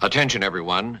Attention,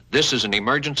 everyone. This is an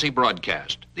emergency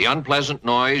broadcast. The unpleasant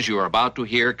noise you are about to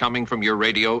hear coming from your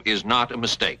radio is not a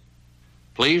mistake.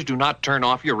 Please do not turn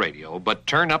off your radio, but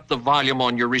turn up the volume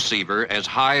on your receiver as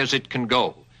high as it can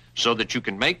go so that you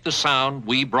can make the sound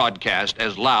we broadcast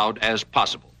as loud as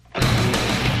possible. It's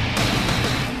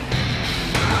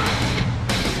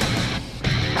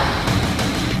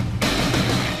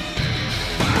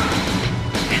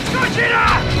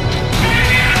Gojira!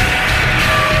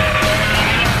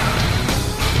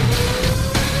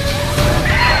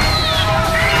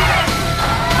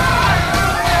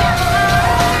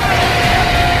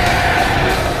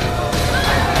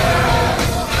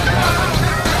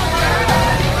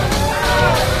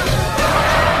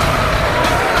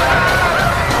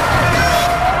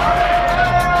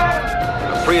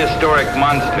 Prehistoric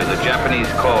monster the Japanese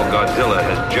call Godzilla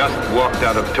has just walked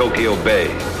out of Tokyo Bay.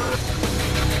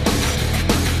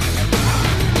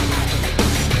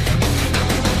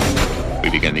 We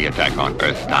begin the attack on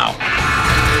Earth now.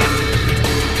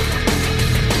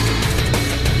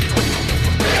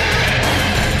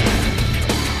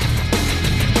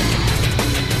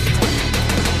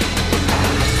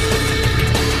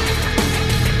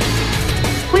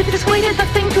 We persuaded the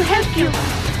thing to help you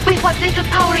with what little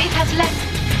power it has left.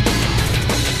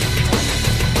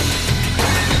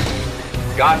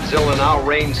 Godzilla now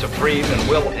reigns supreme and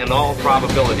will, in all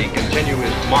probability, continue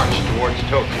his march towards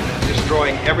Tokyo,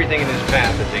 destroying everything in his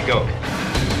path as he goes.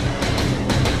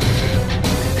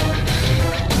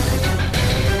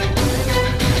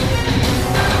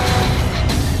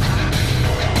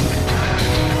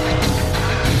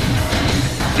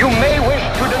 You may wish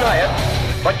to deny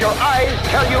it, but your eyes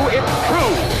tell you it's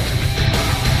true.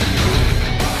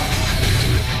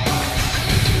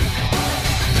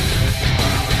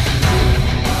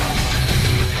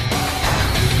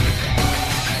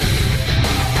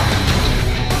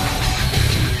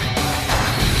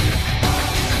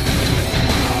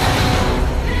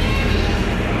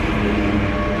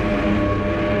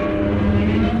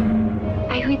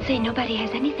 Say nobody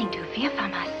has anything to fear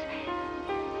from us.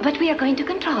 But we are going to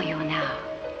control you now.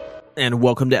 And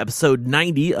welcome to episode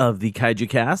 90 of the Kaiju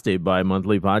Cast, a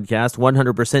bi-monthly podcast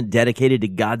 100% dedicated to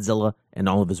Godzilla and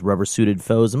all of his rubber-suited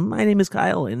foes. My name is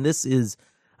Kyle, and this is,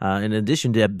 in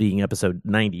addition to being episode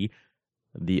 90,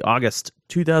 the August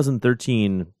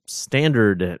 2013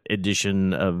 standard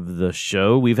edition of the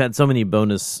show. We've had so many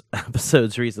bonus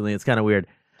episodes recently, it's kind of weird.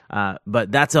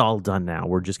 But that's all done now.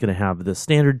 We're just going to have the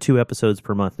standard 2 episodes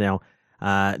per month now.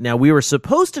 Now, we were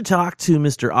supposed to talk to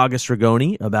Mr. August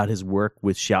Ragone about his work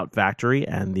with Shout Factory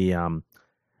and the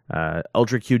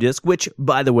Ultra Q disc, which,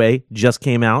 by the way, just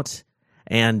came out.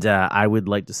 And I would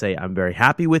like to say I'm very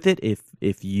happy with it.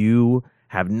 If you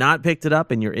have not picked it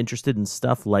up and you're interested in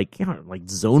stuff like, like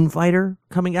Zone Fighter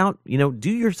coming out,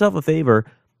 do yourself a favor,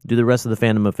 do the rest of the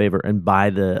fandom a favor, and buy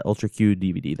the Ultra Q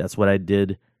DVD. That's what I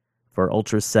did for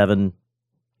Ultra 7.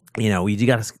 We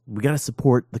gotta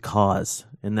support the cause,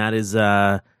 and that is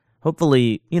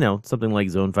hopefully something like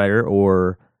Zone Fighter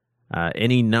or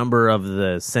any number of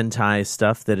the Sentai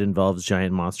stuff that involves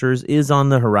giant monsters is on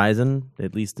the horizon,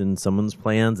 at least in someone's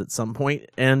plans at some point.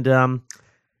 And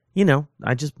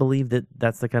I just believe that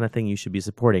that's the kind of thing you should be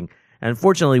supporting. And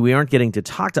unfortunately, we aren't getting to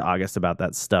talk to August about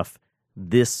that stuff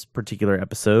this particular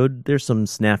episode. There's some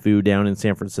snafu down in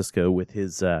San Francisco with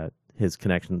his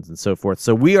connections and so forth.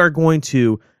 So we are going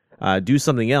to do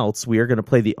something else. We are going to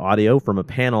play the audio from a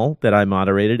panel that I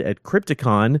moderated at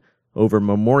Crypticon over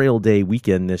Memorial Day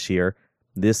weekend this year.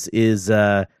 This is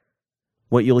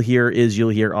what you'll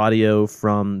hear audio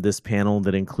from this panel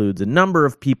that includes a number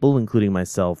of people, including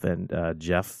myself and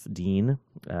Jeff Dean.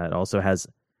 It also has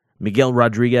Miguel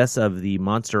Rodriguez of the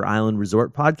Monster Island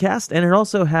Resort podcast, and it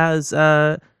also has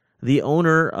the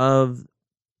owner of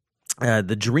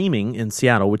The Dreaming in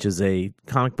Seattle, which is a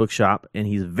comic book shop, and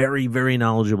he's very, very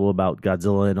knowledgeable about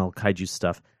Godzilla and all kaiju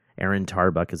stuff. Aaron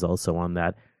Tarbuck is also on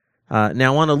that.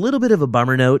 Now, on a little bit of a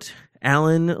bummer note,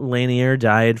 Alan Lanier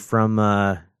died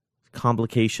from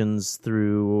complications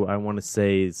through, I want to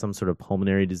say, some sort of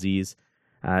pulmonary disease.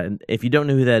 And if you don't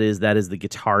know who that is the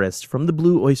guitarist from the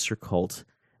Blue Oyster Cult,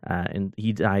 and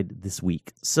he died this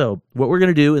week. So what we're going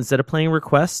to do, instead of playing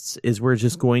requests, is we're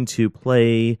just going to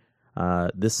play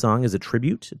this song as a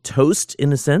tribute, toast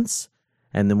in a sense,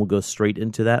 and then we'll go straight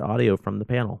into that audio from the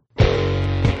panel.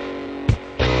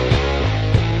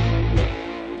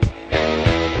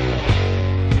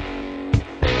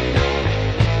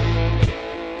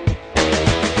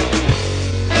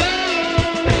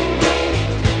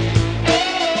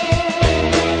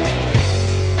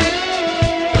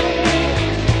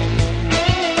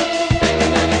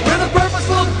 With a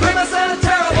purposeful grimace and a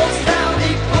terrible sound,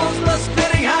 he pulls the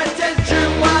spitting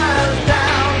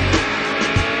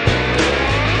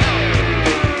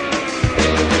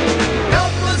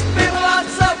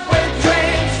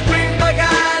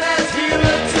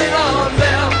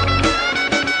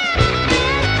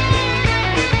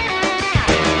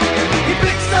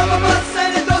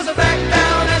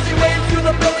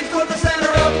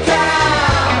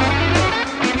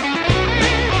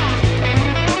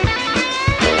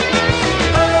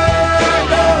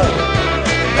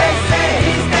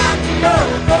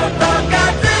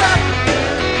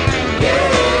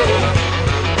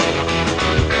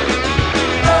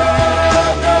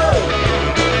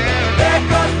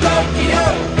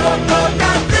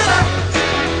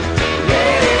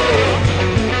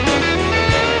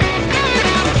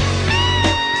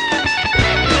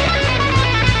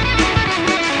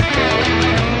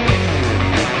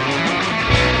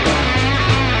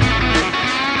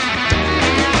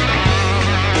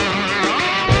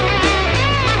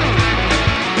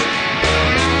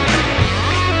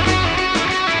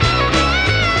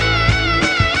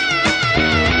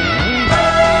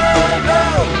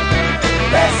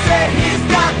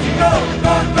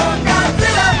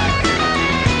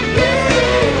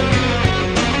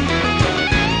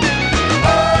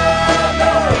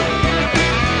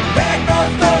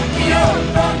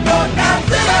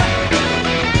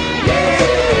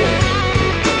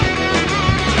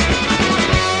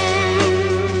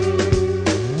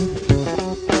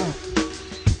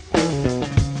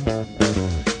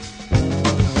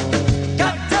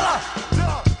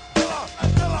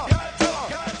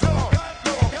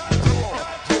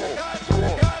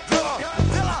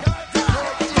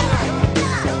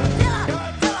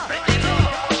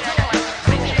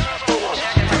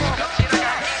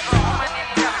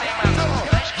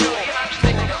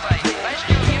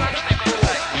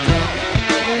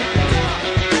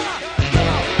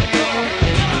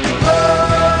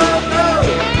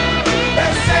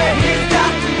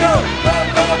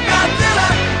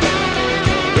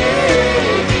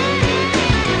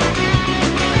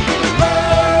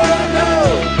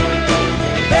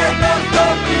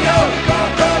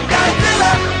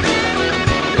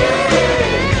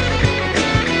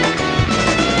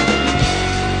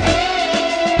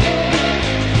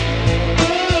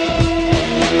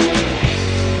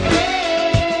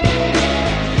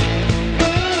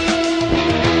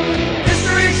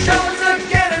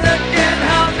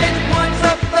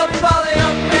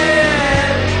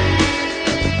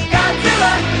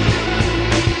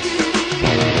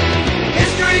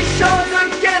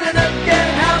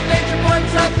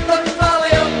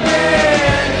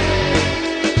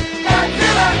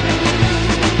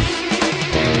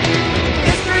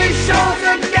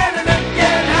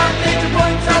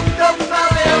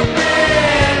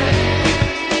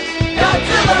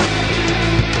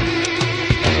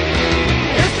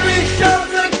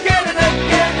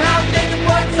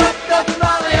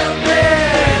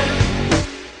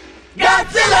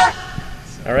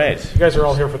right. You guys are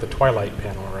all here for the Twilight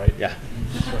panel, right? Yeah.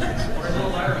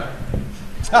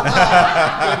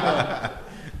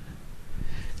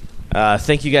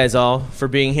 Thank you guys all for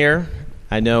being here.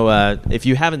 I know if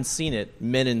you haven't seen it,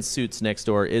 Men in Suits Next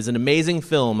Door is an amazing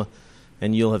film,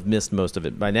 and you'll have missed most of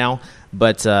it by now.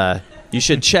 But you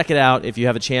should check it out if you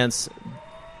have a chance.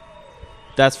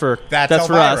 That's for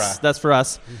us. That's for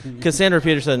us. Cassandra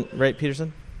Peterson, right?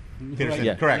 Peterson,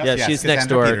 yeah. Correct. Yeah, yes, she's Cassandra next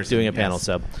door Peterson, doing a panel,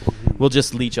 so we'll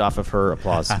just leech off of her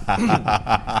applause. So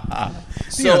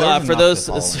there's for enough to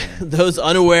follow. those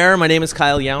unaware, my name is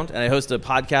Kyle Yount, and I host a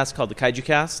podcast called the Kaiju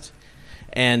Cast.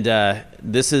 And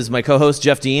this is my co-host,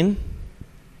 Jeff Dean.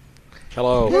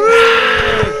 Hello.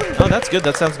 Oh, that's good.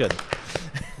 That sounds good.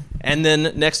 And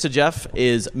then next to Jeff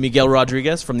is Miguel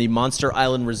Rodriguez from the Monster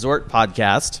Island Resort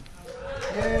podcast.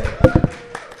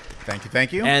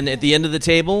 Thank you. And at the end of the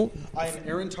table, I'm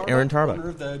Aaron Tarbuck, Aaron Tarbuck, owner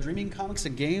of the Dreaming Comics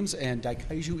and Games and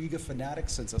Daikaiju Iga fanatic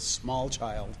since a small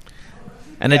child.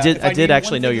 And Yeah, I did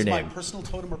actually know your My name. personal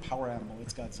totem or power animal,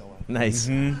 it's Godzilla. Nice.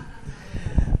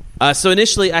 So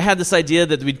initially, I had this idea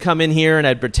that we'd come in here and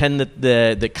I'd pretend that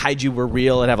the kaiju were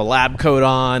real. I'd have a lab coat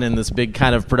on and this big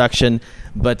kind of production.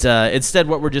 But instead,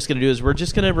 what we're just going to do is we're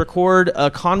just going to record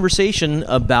a conversation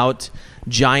about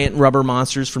giant rubber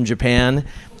monsters from Japan.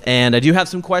 And I do have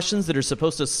some questions that are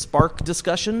supposed to spark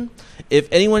discussion.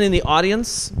 If anyone in the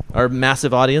audience, our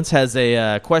massive audience, has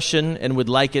a question and would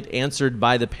like it answered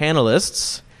by the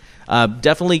panelists,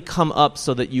 definitely come up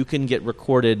so that you can get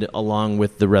recorded along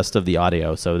with the rest of the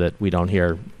audio so that we don't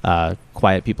hear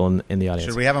quiet people in the audience.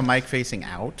 Should we have a mic facing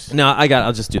out? No,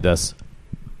 I'll just do this.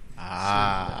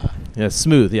 Yeah,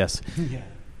 smooth, yes. Yeah.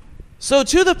 So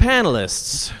to the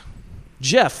panelists,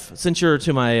 Jeff, since you're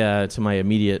to my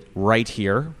immediate right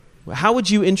here, how would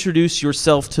you introduce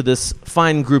yourself to this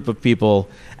fine group of people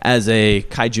as a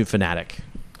kaiju fanatic?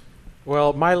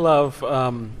 Well, my love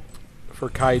for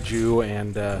kaiju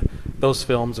and those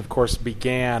films, of course,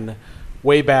 began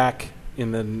way back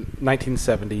in the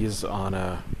 1970s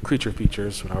on Creature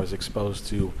Features when I was exposed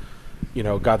to,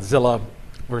 Godzilla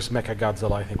vs.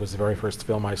 Mechagodzilla, I think was the very first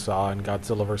film I saw, and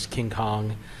Godzilla vs. King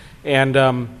Kong. And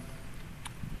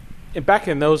back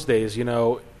in those days,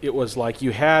 it was like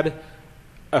you had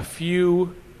a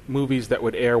few movies that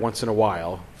would air once in a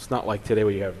while. It's not like today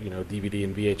where you have, DVD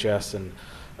and VHS and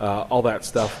all that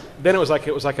stuff. Then it was like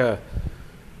a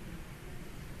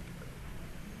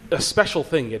special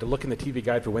thing. You had to look in the TV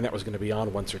guide for when that was going to be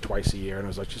on once or twice a year, and it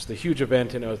was like just a huge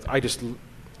event. And I just,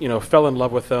 fell in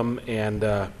love with them, and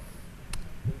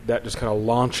that just kind of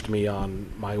launched me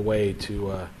on my way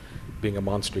to being a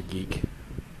monster geek.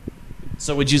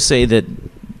 So would you say that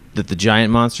the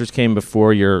giant monsters came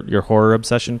before your horror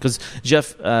obsession? Because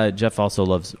Jeff also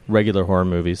loves regular horror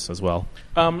movies as well.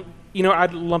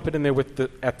 I'd lump it in there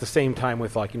at the same time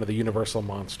with the Universal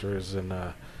monsters and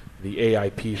the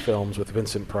AIP films with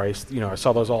Vincent Price. I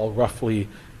saw those all roughly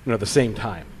the same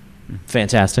time.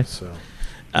 Fantastic. So.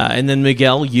 And then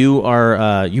Miguel, you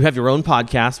have your own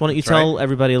podcast. Why don't you tell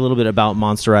everybody a little bit about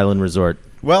Monster Island Resort?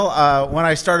 Well, when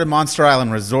I started Monster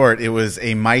Island Resort, it was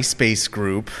a MySpace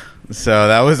group. So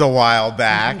that was a while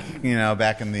back,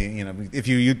 back in the, if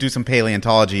you do some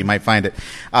paleontology, you might find it.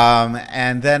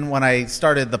 And then when I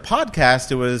started the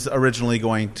podcast, it was originally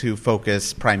going to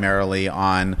focus primarily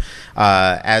on,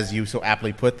 as you so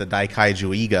aptly put, the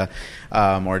Daikaiju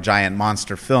Iga, or giant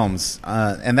monster films.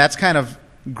 And that's kind of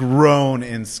grown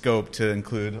in scope to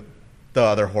include the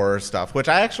other horror stuff, which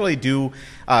I actually do.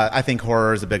 I think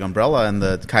horror is a big umbrella, and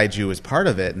the kaiju is part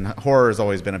of it, and horror has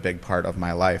always been a big part of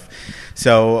my life.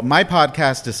 So my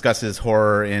podcast discusses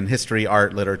horror in history,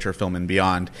 art, literature, film, and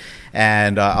beyond.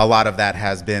 And a lot of that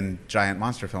has been giant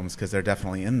monster films because they're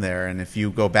definitely in there. And if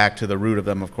you go back to the root of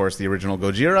them, of course, the original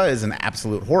Gojira is an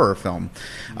absolute horror film,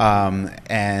 and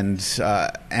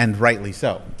rightly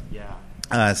so.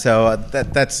 So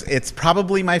it's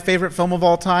probably my favorite film of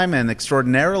all time and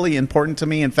extraordinarily important to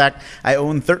me. In fact, I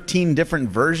own 13 different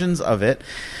versions of it,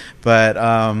 but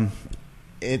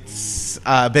it's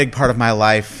a big part of my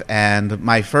life. And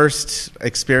my first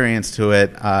experience to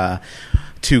it,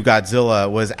 to Godzilla,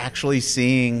 was actually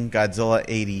seeing Godzilla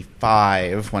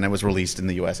 85 when it was released in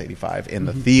the U.S. 85 in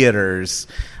the theaters.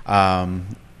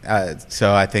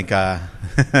 So I think I'm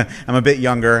a bit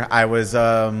younger. I was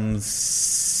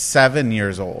 7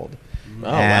 years old. Oh,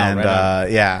 and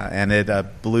wow! And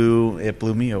it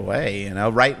blew me away.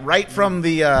 Right from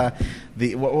the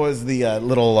what was the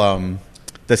little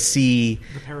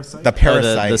parasite. The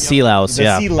parasite. The sea louse. The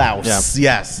yeah. sea louse.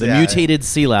 Yeah. Yes. The mutated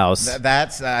sea louse.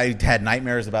 That's I had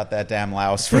nightmares about that damn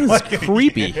louse. It was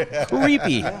creepy.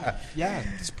 Creepy. Yeah,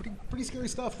 it's pretty scary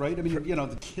stuff, right? I mean,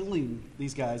 the killing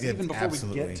these guys even before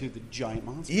absolutely. we get to the giant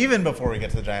monster. Even before we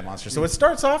get to the giant monster. So it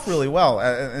starts off really well,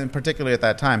 and particularly at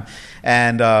that time.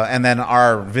 And then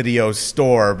our video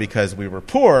store, because we were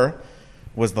poor,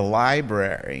 was the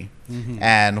library. Mm-hmm.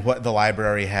 And what the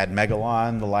library had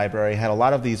Megalon. The library had a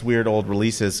lot of these weird old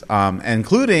releases,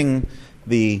 including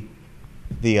the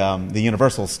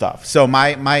Universal stuff. So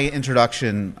my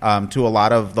introduction to a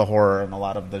lot of the horror and a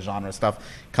lot of the genre stuff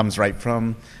comes right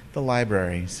from the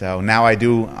library. So now I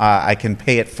can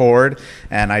pay it forward,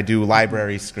 and I do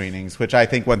library screenings, which I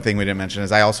think one thing we didn't mention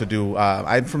is I also do,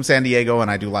 I'm from San Diego, and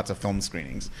I do lots of film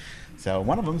screenings. So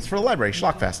one of them is for the library,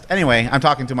 Schlockfest. Anyway, I'm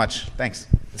talking too much. Thanks.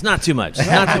 It's not too much.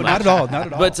 Not too much. Not at all. Not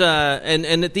at all. But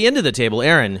and at the end of the table,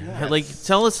 Aaron,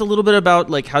 tell us a little bit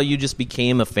about how you just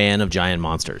became a fan of giant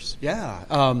monsters.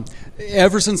 Yeah.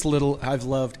 Ever since little, I've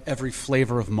loved every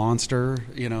flavor of monster.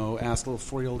 Ask little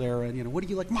 4-year-old Aaron, what do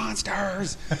you like?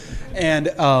 Monsters. And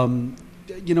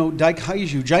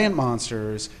Daikaiju, giant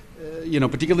monsters.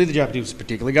 Particularly the Japanese,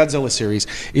 particularly Godzilla series,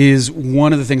 is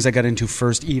one of the things I got into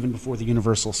first, even before the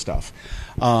Universal stuff.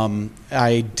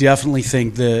 I definitely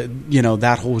think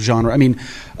that whole genre. I mean,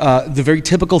 the very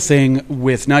typical thing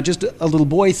with not just a little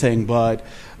boy thing, but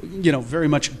very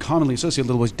much commonly associated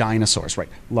little boys, dinosaurs, right?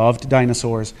 Loved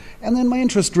dinosaurs, and then my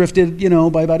interest drifted,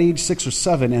 by about age 6 or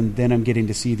 7, and then I'm getting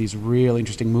to see these real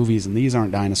interesting movies, and these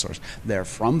aren't dinosaurs; they're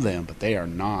from them, but they are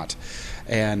not.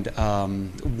 And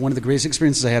one of the greatest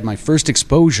experiences I had, my first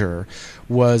exposure,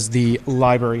 was the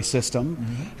library system.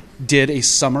 Mm-hmm. Did a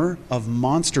summer of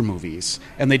monster movies,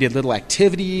 and they did little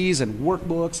activities and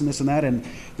workbooks and this and that, and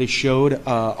they showed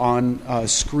on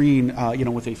screen,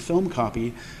 with a film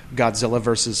copy, Godzilla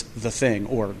versus The Thing,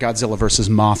 or Godzilla versus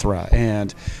Mothra,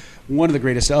 and one of the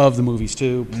greatest of the movies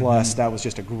too. Plus, that was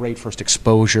just a great first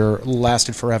exposure,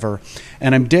 lasted forever.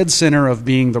 And I'm dead center of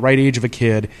being the right age of a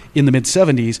kid in the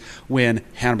mid-'70s when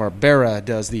Hanna-Barbera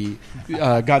does the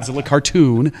Godzilla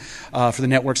cartoon for the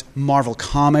networks. Marvel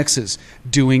Comics is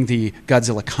doing the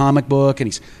Godzilla comic book, and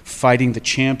he's fighting the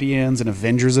champions and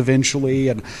Avengers eventually,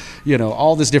 and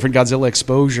all this different Godzilla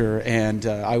exposure. And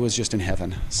I was just in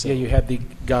heaven. So. Yeah, you had the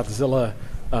Godzilla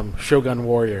Shogun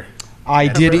Warrior. I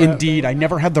did indeed. I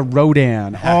never had the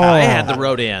Rodan. I had the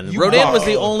Rodan. Rodan was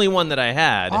the only one that I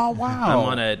had. Oh wow!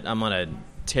 I'm on a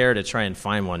tear to try and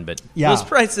find one, but yeah. Those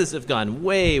prices have gone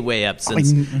way up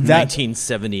since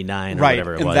 1979 or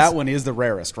whatever it was. And that one is the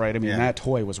rarest, right? I mean, that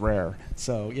toy was rare.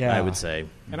 So yeah, I would say.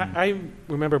 And I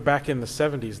remember back in the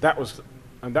 70s, that was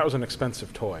an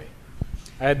expensive toy.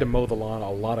 I had to mow the lawn a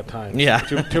lot of times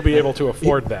to be able to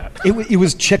afford that. It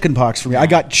was chicken pox for me. I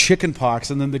got chicken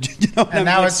pox, and then and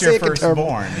now it's your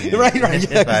firstborn. Right. Yeah,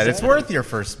 exactly. But it's worth your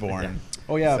firstborn. Yeah.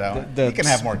 Oh yeah, so you can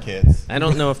have more kids. I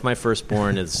don't know if my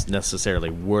firstborn is necessarily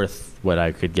worth what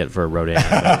I could get for a Rodan.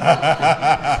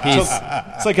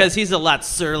 Because he's a lot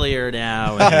surlier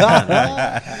now.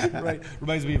 Right.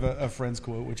 Reminds me of a friend's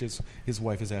quote, which is his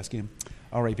wife is asking him,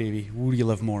 "All right, baby, who do you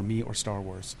love more, me or Star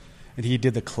Wars?" And he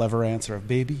did the clever answer of,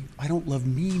 "Baby, I don't love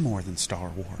me more than Star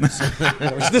Wars."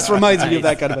 This reminds me of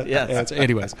that kind of answer.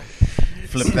 Anyways.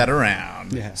 Flip that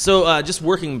around. Yeah. So just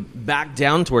working back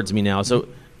down towards me now. So,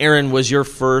 Aaron, was your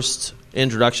first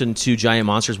introduction to giant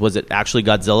monsters, was it actually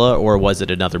Godzilla, or was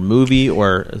it another movie? It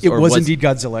was indeed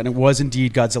Godzilla, and it was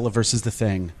indeed Godzilla versus The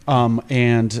Thing.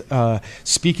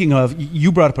 Speaking of,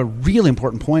 you brought up a really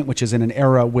important point, which is in an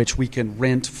era which we can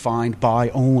rent, find, buy,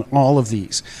 own all of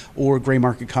these, or gray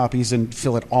market copies and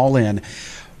fill it all in.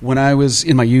 When I was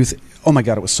in my youth, oh my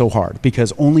God, it was so hard,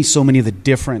 because only so many of the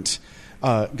different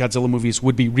Godzilla movies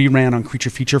would be reran on creature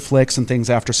feature flicks and things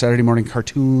after Saturday morning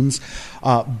cartoons.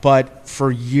 But for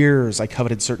years, I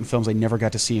coveted certain films I never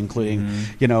got to see, including,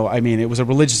 it was a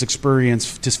religious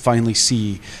experience to finally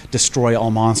see Destroy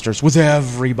All Monsters with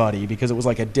everybody, because it was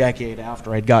like a decade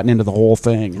after I'd gotten into the whole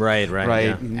thing. Right.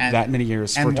 Yeah. That many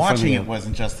years. And watching it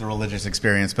wasn't just the religious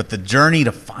experience, but the journey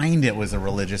to find it was a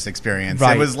religious experience.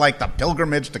 Right. It was like the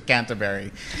pilgrimage to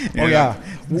Canterbury.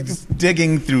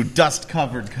 Digging through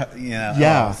dust-covered,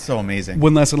 Yeah, so amazing.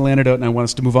 One last little anecdote, and I want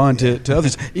us to move on to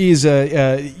others, is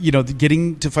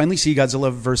getting to finally see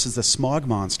Godzilla versus the Smog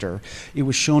Monster. It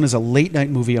was shown as a late-night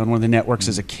movie on one of the networks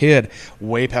as a kid,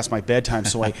 way past my bedtime,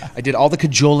 so I did all the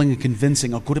cajoling and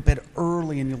convincing. I'll go to bed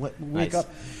early and wake up.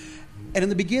 And in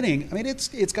the beginning, I mean, it's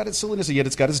got its silliness, yet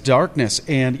it's got its darkness.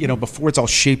 And, before it's all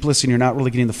shapeless and you're not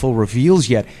really getting the full reveals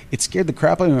yet, it scared the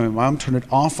crap out of me. My mom turned it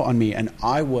off on me, and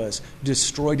I was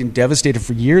destroyed and devastated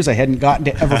for years. I hadn't gotten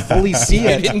to ever fully see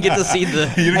it. You didn't get to see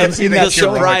the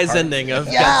surprise ending of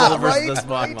Godzilla versus the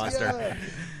Smog Monster. Yeah.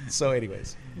 So,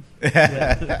 anyways.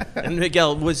 And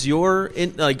Miguel, was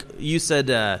you said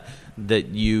that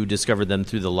you discovered them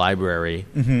through the library.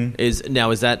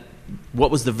 Mm-hmm.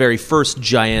 What was the very first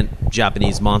giant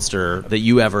Japanese monster that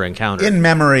you ever encountered? In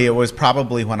memory, it was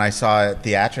probably when I saw it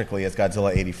theatrically as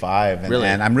Godzilla 85.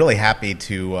 And I'm really happy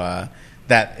to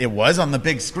that it was on the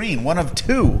big screen, one of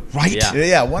two. Right?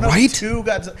 Yeah, one of two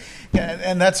Godzilla.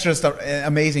 And that's just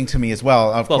amazing to me as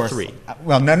well. Of course. Three.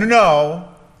 Well, no.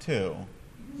 Two.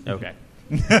 Okay.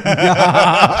 Yes,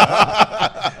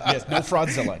 no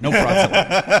Fraudzilla.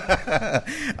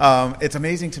 It's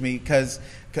amazing to me because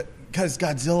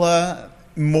Godzilla,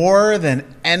 more than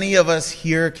any of us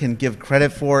here can give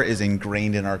credit for, is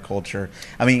ingrained in our culture.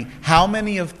 I mean, how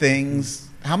many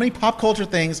pop culture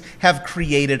things have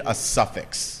created a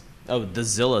suffix? Oh, the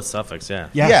Zilla suffix, yeah.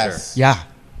 Yes. Sure. Yeah.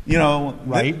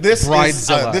 Right? This is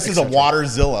a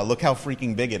Waterzilla. Look how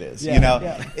freaking big it is.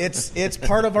 Yeah. It's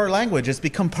part of our language. It's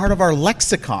become part of our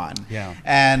lexicon. Yeah.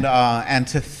 And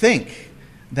to think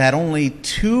that only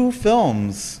 2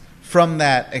 films from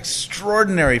that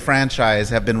extraordinary franchise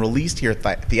have been released here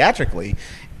theatrically,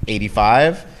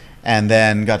 85, and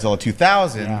then Godzilla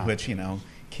 2000, which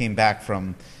came back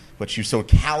from what you so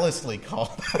callously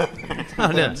call.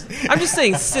 I'm just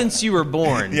saying, since you were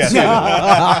born.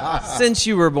 Since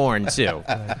you were born, too.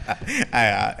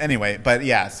 Anyway, but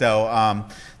yeah, so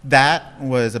that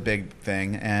was a big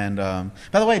thing. And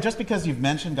by the way, just because you've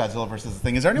mentioned Godzilla versus the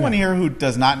Thing, is there anyone here who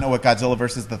does not know what Godzilla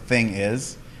versus the Thing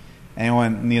is?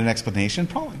 Anyone need an explanation?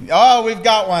 Probably. Oh, we've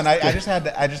got one. I just had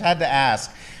to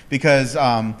ask because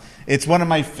it's one of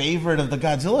my favorite of the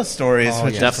Godzilla stories.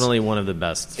 Which definitely one of the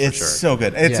best. It's sure. so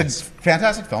good. It's a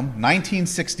fantastic film,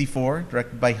 1964,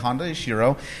 directed by Honda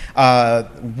Ishiro.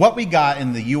 What we got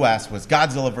in the U.S. was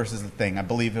Godzilla versus the Thing. I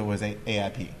believe it was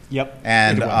AIP. Yep.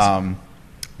 And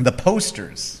the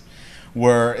posters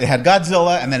it had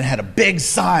Godzilla, and then it had a big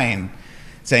sign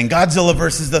saying Godzilla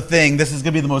versus the Thing. This is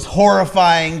going to be the most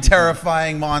horrifying,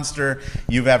 terrifying monster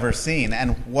you've ever seen.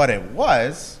 And what it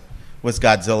was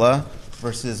Godzilla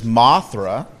versus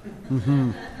Mothra.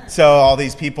 Mm-hmm. So all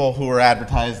these people who were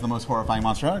advertised the most horrifying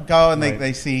monster go and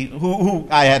they see who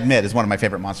I admit is one of my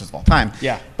favorite monsters of all time.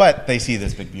 Yeah. But they see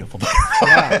this big, beautiful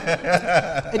butterfly.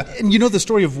 And you know the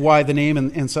story of why the name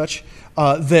and such?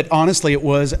 That honestly it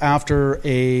was after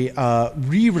a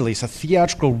re-release, a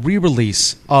theatrical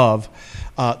re-release of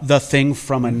The Thing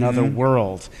from Another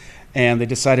World. And they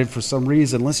decided for some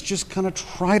reason, let's just kind of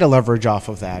try to leverage off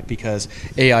of that because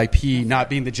AIP, not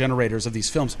being the generators of these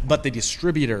films, but the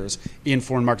distributors in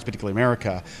foreign markets, particularly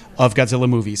America, of Godzilla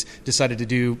movies, decided to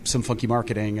do some funky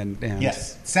marketing and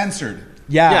yes, censored.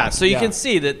 Yeah, so you can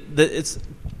see that it's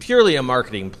purely a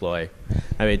marketing ploy.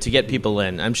 I mean, to get people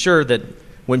in. I'm sure that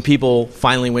when people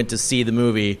finally went to see the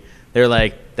movie, they're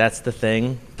like, that's the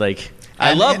thing? Like...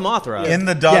 I love Mothra. In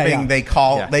the dubbing, they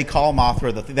call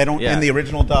Mothra the Thing. They don't in the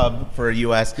original dub for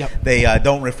US. Yep. They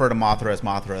don't refer to Mothra as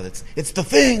Mothra. It's the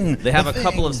Thing. They have a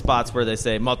couple of spots where they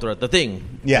say Mothra the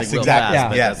Thing. Yes,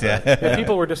 exactly. Yeah,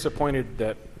 people were disappointed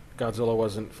that Godzilla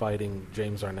wasn't fighting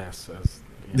James Arness as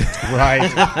right.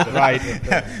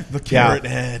 The carrot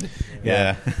head.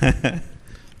 Yeah.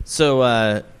 So,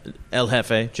 El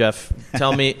Jefe, Jeff,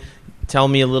 tell me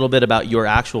a little bit about your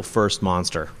actual first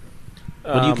monster.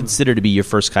 What do you consider to be your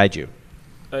first kaiju?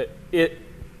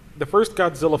 The first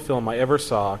Godzilla film I ever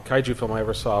saw, kaiju film I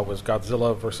ever saw, was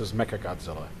Godzilla versus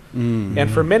Mechagodzilla. Mm-hmm.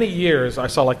 And for many years, I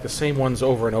saw like the same ones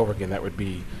over and over again that would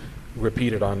be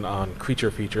repeated on Creature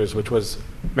Features, which was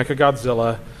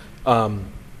Mechagodzilla,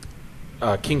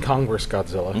 King Kong vs.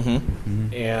 Godzilla,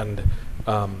 and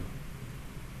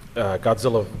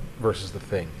Godzilla versus the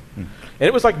Thing. Mm. And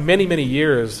it was like many, many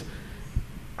years.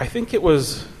 I think it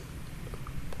was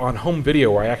on home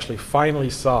video where I actually finally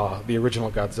saw the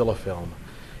original Godzilla film.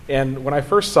 And when I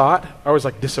first saw it, I was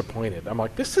like disappointed. I'm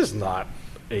like, this is not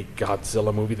a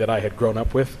Godzilla movie that I had grown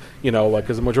up with,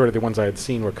 because the majority of the ones I had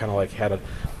seen were kind of like had a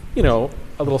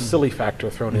little silly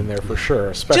factor thrown in there for sure.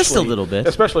 Especially, just a little bit.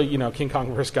 Especially, King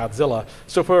Kong vs. Godzilla.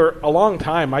 So for a long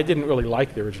time, I didn't really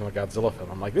like the original Godzilla film.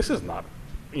 I'm like, this is not,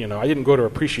 I didn't go to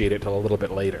appreciate it till a little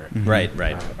bit later. Mm-hmm.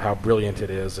 Right. How brilliant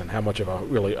it is and how much of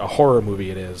a horror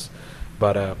movie it is.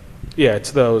 But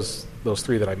it's those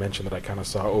three that I mentioned that I kind of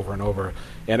saw over and over,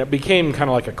 and it became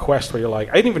kind of like a quest where you're like,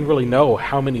 I didn't even really know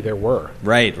how many there were.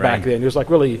 Right. Back then, it was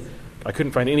like really I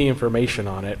couldn't find any information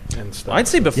on it and stuff. I'd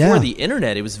say before Yeah. the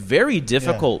internet, it was very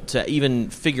difficult to even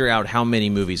figure out how many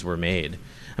movies were made.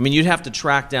 I mean, you'd have to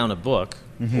track down a book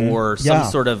or some Yeah.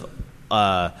 sort of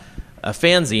a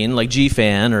fanzine like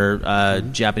G-Fan or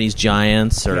Japanese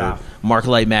Giants or Yeah.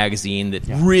 Marklight Magazine that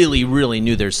really, really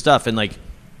knew their stuff. And like,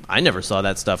 I never saw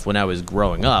that stuff when I was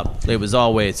growing up. It was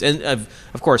always, and of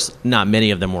course, not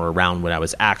many of them were around when I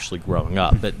was actually growing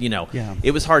up. But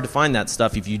it was hard to find that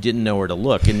stuff if you didn't know where to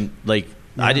look. And like,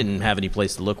 I didn't have any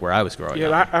place to look where I was growing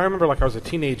up. I remember like I was a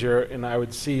teenager and I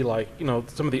would see like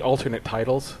some of the alternate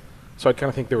titles. So I kind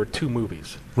of think there were two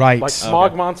movies. Right. Like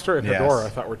Smog Monster and Yes. Hedorah, I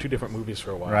thought were two different movies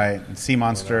for a while. Right, Sea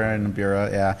Monster and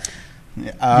Nibiru,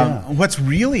 What's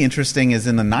really interesting is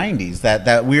in the 90s,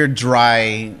 that weird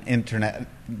dry internet,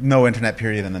 no internet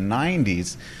period in the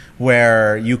 90s,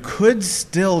 where you could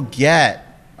still get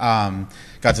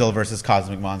Godzilla versus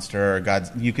Cosmic Monster, or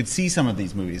you could see some of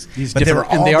these movies. But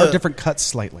they are different cuts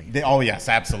slightly. Yes,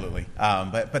 absolutely.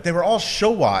 But they were all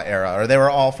Showa era, or they were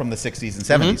all from the 60s and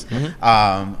 70s.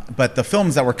 But the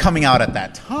films that were coming out at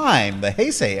that time, the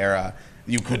Heisei era,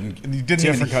 you didn't even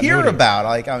Different hear continuity. about.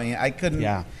 Like, I mean, I couldn't.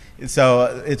 Yeah.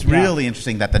 So it's really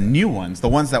interesting that the new ones, the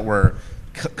ones that were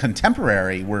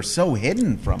contemporary, were so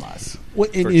hidden from us. Well,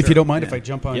 if you don't mind, if I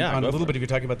jump on Yeah, a go little for bit, if you're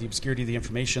talking about the obscurity of the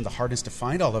information, the hardness to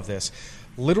find all of this,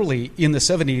 literally in the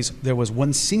 70s, there was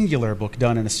one singular book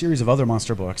done in a series of other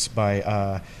monster books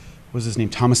by, what was his name,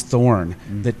 Thomas Thorne,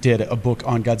 that did a book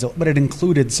on Godzilla, but it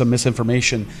included some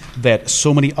misinformation that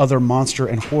so many other monster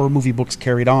and horror movie books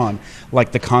carried on,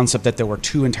 like the concept that there were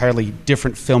two entirely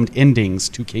different filmed endings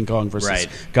to King Kong versus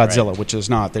Godzilla, which is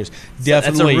not. There's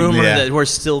definitely... That's a rumor that we're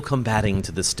still combating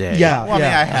to this day. Yeah. Well, I mean,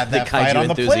 I had that The fight kaiju on the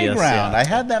enthusiasts, playground. yeah. I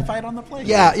had that fight on the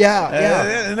playground.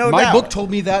 Yeah. No My doubt. book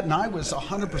told me that, and I was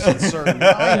 100% certain.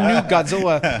 I knew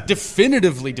Godzilla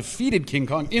definitively defeated King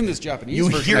Kong in this Japanese You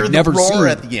version. hear I've the never roar seen.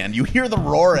 at the end. You hear the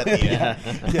roar at the end.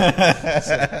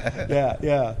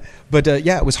 Yeah. But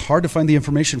it was hard to find the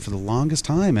information for the longest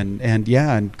time,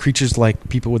 and creatures like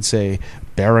people would say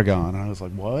Baragon, and I was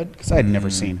like, what? Because I had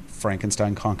never seen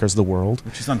Frankenstein Conquers the World.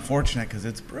 Which is unfortunate because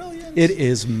it's brilliant. It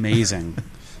is amazing,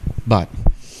 but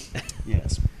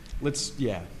yes,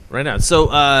 Right now.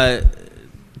 So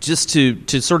just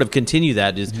to sort of continue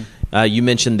that is you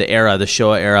mentioned the era, the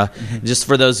Showa era. Just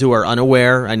for those who are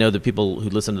unaware, I know that people who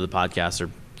listen to the podcast are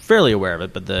fairly aware of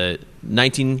it, but the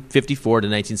 1954 to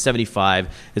 1975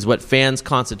 is what fans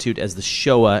constitute as the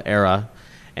Showa era,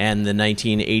 and the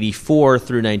 1984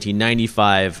 through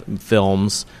 1995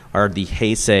 films are the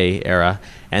Heisei era,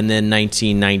 and then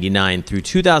 1999 through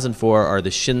 2004 are the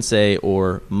Shinsei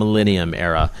or Millennium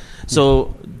era.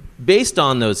 So based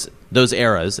on those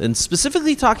eras, and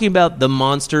specifically talking about the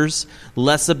monsters,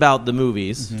 less about the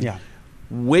movies,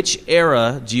 which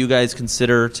era do you guys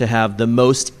consider to have the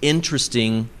most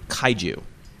interesting kaiju?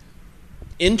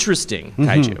 Interesting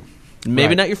kaiju.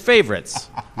 Maybe not your favorites.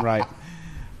 right.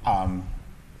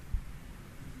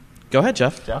 Go ahead,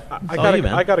 Jeff.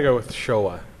 I gotta go with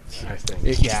Showa, I think.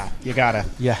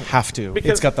 You have to.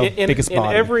 Because It's got the biggest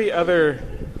body.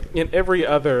 In every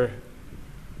other,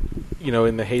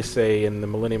 in the Heisei and the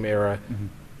Millennium era,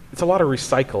 it's a lot of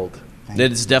recycled.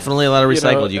 It's definitely a lot of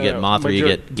recycled. You You know, get Mothra, you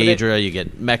get but it- Ghidorah, you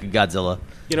get Mechagodzilla.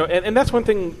 And that's one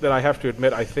thing that I have to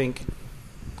admit. I think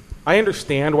I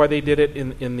understand why they did it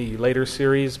in the later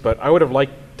series, but I would have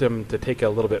liked them to take a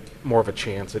little bit more of a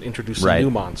chance and introduce some new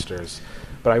monsters.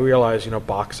 But I realize,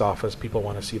 box office, people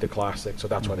want to see the classic, so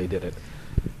that's why they did it.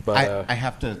 But I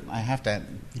have to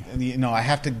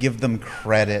give them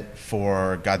credit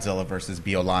for Godzilla versus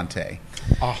Biollante,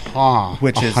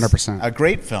 which is 100%. a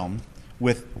great film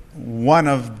with one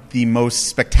of the most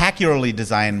spectacularly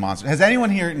designed monsters. Has anyone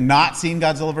here not seen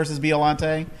Godzilla versus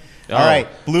Biollante? All right,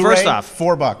 Blu-ray, First off,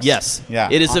 $4. Yes. Yeah.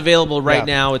 It is available right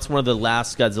yeah. now. It's one of the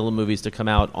last Godzilla movies to come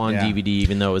out on DVD,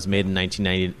 even though it was made in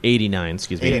 1989.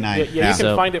 Excuse me. 89. you Yeah. can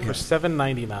So- find it for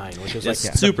 $7.99, which is like It's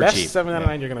the super best cheap.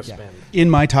 $7.99 you're going to spend. In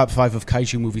my top 5 of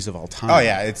kaiju movies of all time. Oh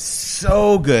yeah, it's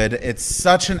so good. It's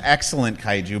such an excellent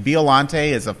kaiju.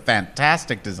 Biollante is a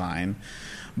fantastic design.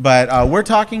 But we're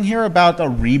talking here about a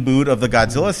reboot of the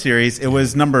Godzilla series. It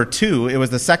was number 2. It was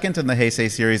the second in the Heisei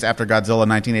series after Godzilla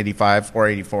 1985 or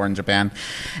 84 in Japan.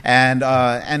 And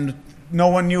no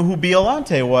one knew who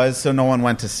Biollante was, so no one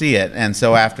went to see it. And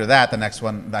so after that, the next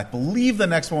one, I believe the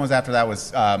next one was after that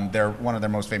was one of their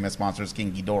most famous monsters,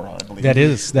 King Ghidorah, I believe. That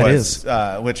is.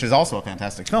 Which is also a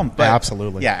fantastic film. But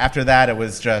absolutely. Yeah, after that, it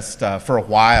was just, for a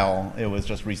while, it was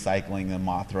just recycling the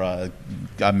Mothra,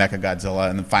 Mechagodzilla,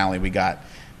 and then finally we got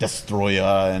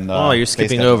Destroyer and you're Space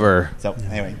skipping Godzilla. over So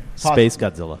anyway, Space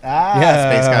Godzilla.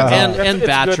 Space Godzilla. And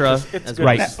Batra. It's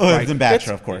Right. And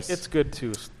Batra, of course. It's good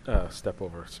to step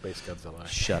over Space Godzilla.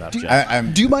 Shut up,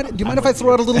 Jeff. Do you mind if I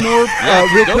throw out a little more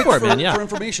real go quick for it, man, yeah. for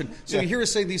information? So you hear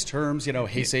us say these terms,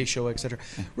 Heisei, Showa, etc.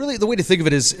 Really, the way to think of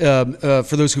it is,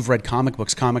 for those who've read comic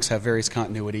books, comics have various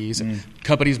continuities.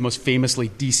 Companies, most famously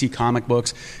DC Comic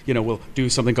Books, will do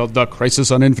something called the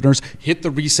Crisis on Infinite Earths, hit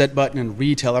the reset button and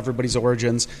retell everybody's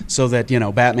origins so that,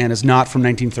 Batman is not from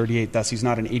 1938, thus he's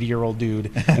not an 80-year-old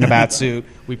dude in a bat suit.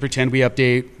 We pretend we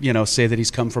update, say that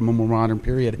he's come from a more modern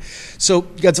period. So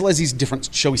Godzilla has these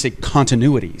different, shall we say,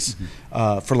 continuities,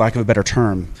 for lack of a better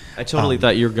term. I totally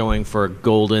thought you were going for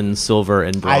golden, silver,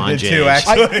 and bronze. I did too, age.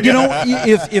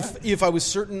 actually. If I was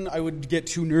certain I would get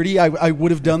too nerdy, I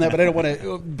would have done that, but I don't want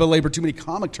to belabor too many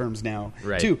comic terms now,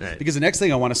 too. Right. Because the next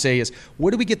thing I want to say is,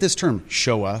 where do we get this term,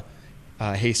 Showa,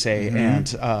 Heisei, and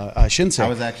Shinsei? I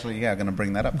was actually, going to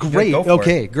bring that up. Great. Go for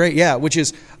it. Great. Yeah, which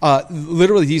is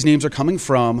literally these names are coming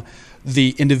from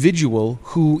the individual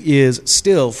who is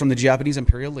still from the Japanese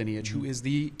imperial lineage, who is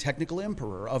the technical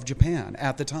emperor of Japan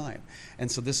at the time. And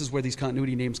so this is where these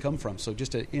continuity names come from. So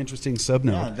just an interesting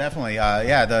subnote. Yeah, definitely.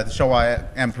 The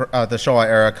Showa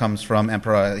era comes from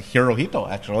Emperor Hirohito,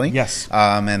 actually. Yes.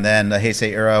 And then the Heisei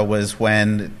era was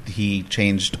when he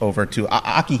changed over to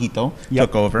Akihito,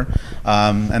 took over.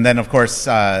 And then, of course,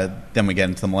 then we get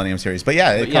into the Millennium series. But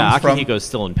yeah, it comes from... Akihito's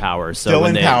still in power. So Still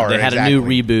when in power, they had exactly. a new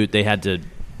reboot, they had to...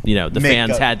 the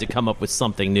fans up. had to come up with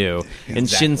something new. And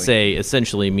Exactly. Shinsei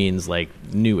essentially means like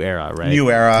new era, right? New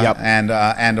era, Yep.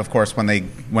 and of course when they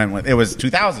went with it was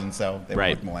 2000, so they Right.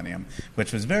 went with Millennium,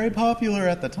 which was very popular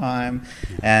at the time,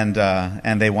 and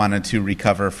they wanted to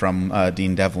recover from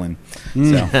Dean Devlin.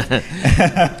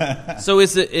 So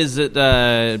is it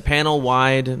panel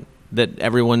wide that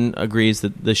everyone agrees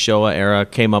that the Showa era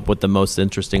came up with the most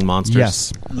interesting monsters?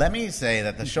 Yes. Let me say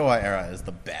that the Showa era is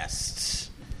the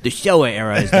best. The Showa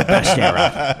era is the best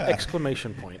era.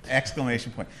 Exclamation point.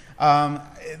 Exclamation point.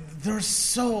 There's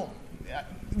so...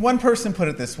 One person put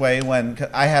it this way when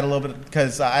I had a little bit...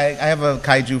 Because I have a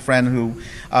kaiju friend who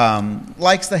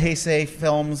likes the Heisei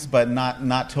films, but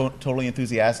not totally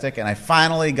enthusiastic. And I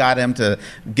finally got him to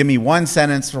give me one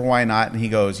sentence for why not. And he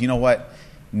goes, you know what?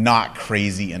 Not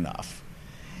crazy enough.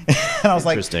 And I was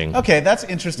like, okay, that's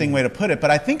an interesting way to put it. But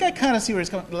I think I kind of see where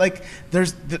it's going. Like,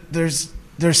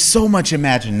 there's so much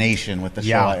imagination with the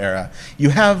Showa era. You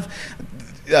have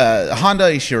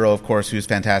Honda Ishiro, of course, who's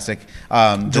fantastic.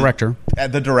 Director.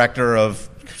 The director of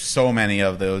so many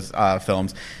of those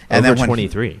films. And Over then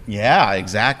 23. Yeah,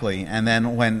 exactly. And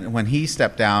then when he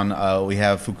stepped down, we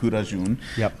have Fukuda Jun,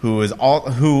 Yep.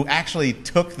 who actually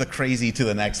took the crazy to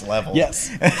the next level. Yes.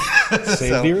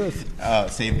 Save the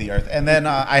Earth. Save the Earth. And then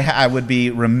I would be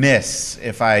remiss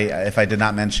if I did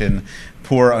not mention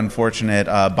poor, unfortunate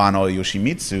Banno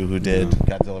Yoshimitsu, who did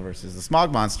Godzilla vs. the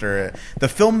Smog Monster, the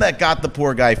film that got the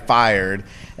poor guy fired.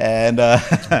 And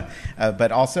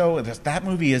but also that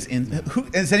movie is in.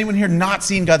 Has anyone here not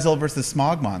seen Godzilla vs. the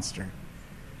Smog Monster?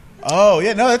 Oh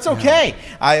yeah, no, that's okay.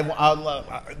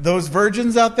 Those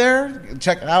virgins out there,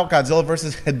 check out Godzilla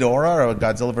vs. Hedorah or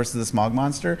Godzilla vs. the Smog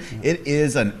Monster. It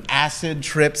is an acid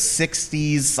trip,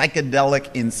 60s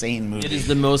psychedelic, insane movie. It is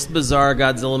the most bizarre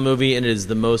Godzilla movie, and it is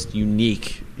the most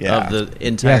unique of the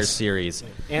entire series.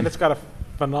 And it's got a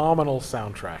phenomenal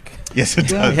soundtrack. Yes, it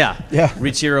does. Yeah.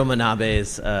 Richiro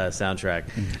Manabe's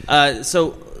soundtrack.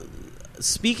 So,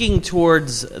 speaking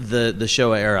towards the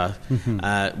Showa era,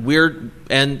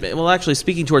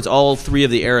 speaking towards all three of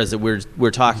the eras that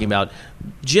we're talking about,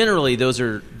 generally those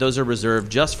are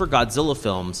reserved just for Godzilla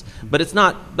films. But that's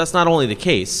not only the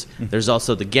case. There's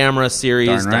also the Gamera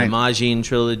series, Darn right. Daimajin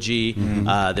trilogy.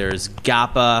 There's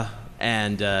Gappa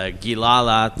and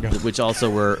Gilala, which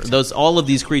also were all of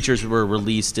these creatures were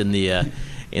released in the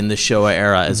Showa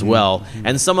era as well.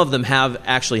 And some of them have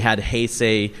actually had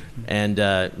Heisei and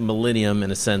Millennium, in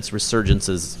a sense,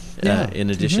 resurgences in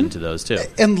addition to those, too.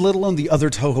 And let alone the other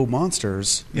Toho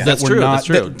monsters. That's true. Not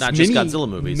just Godzilla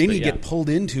movies. Many get pulled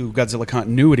into Godzilla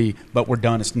continuity, but were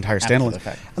done as entire standalones.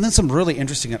 And then some really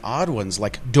interesting and odd ones,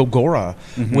 like Dogora,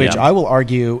 which I will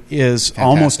argue is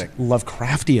almost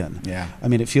Lovecraftian. Yeah. I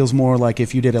mean, it feels more like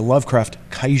if you did a Lovecraft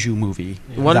kaiju movie.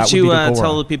 Why don't you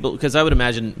tell the people, because I would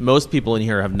imagine most people in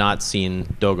here have not seen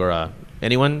Dogora.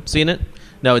 Anyone seen it?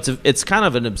 No, it's kind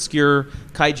of an obscure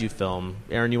kaiju film.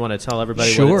 Aaron, you want to tell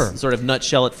everybody what it's, sort of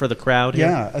nutshell it for the crowd here?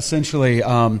 Yeah, essentially,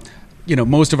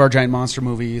 most of our giant monster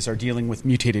movies are dealing with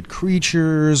mutated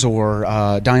creatures or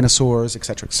dinosaurs, et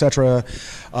cetera,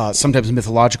 sometimes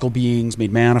mythological beings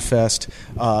made manifest.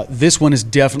 This one is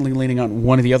definitely leaning on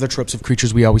one of the other tropes of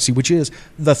creatures we always see, which is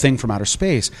the thing from outer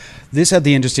space. This had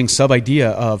the interesting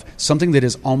sub-idea of something that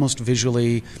is almost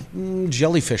visually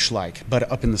jellyfish-like, but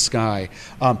up in the sky,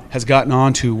 has gotten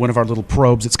onto one of our little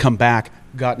probes. It's come back,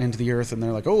 gotten into the Earth, and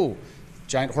they're like, oh,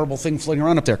 giant horrible thing floating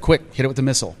around up there. Quick, hit it with a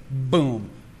missile. Boom.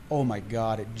 Oh my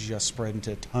God, it just spread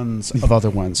into tons of other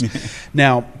ones.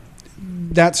 Now,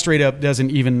 that straight up doesn't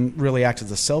even really act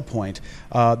as a sell point.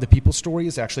 The People story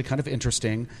is actually kind of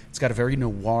interesting. It's got a very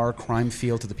noir crime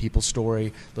feel to the People story,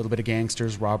 a little bit of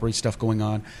gangsters, robbery stuff going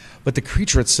on. But the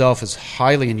creature itself is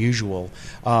highly unusual.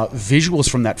 Visuals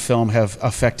from that film have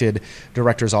affected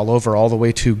directors all over, all the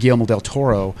way to Guillermo del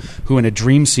Toro, who in a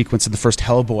dream sequence in the first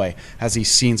Hellboy has these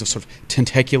scenes of sort of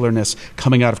tentacularness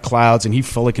coming out of clouds, and he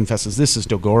fully confesses this is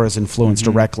Dogora's influence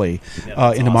directly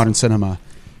into modern cinema.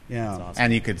 Yeah, awesome.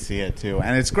 And you could see it too,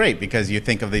 and it's great because you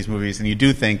think of these movies, and you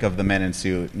do think of the men in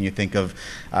suit, and you think of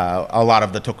a lot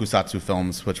of the tokusatsu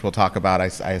films, which we'll talk about, I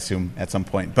assume, at some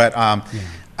point. But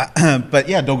but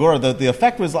yeah, Dogora, the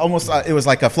effect was almost it was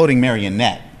like a floating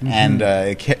marionette, and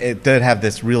it did have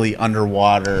this really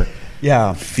underwater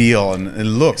feel, and it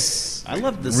looks. I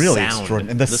love the really sound.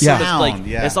 Extraordinary. The sound, sound,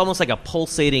 it's almost like a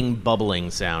pulsating,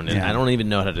 bubbling sound, and I don't even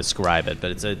know how to describe it.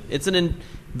 But it's a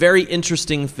very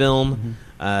interesting film.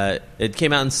 It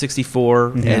came out in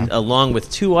 '64, and along with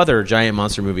two other giant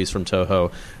monster movies from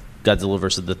Toho, Godzilla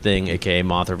vs. the Thing, a.k.a.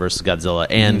 Mothra vs. Godzilla,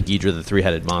 and Ghidorah the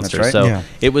Three-Headed Monster. That's right. So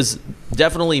it was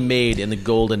definitely made in the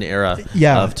golden era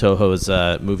of Toho's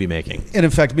movie making. And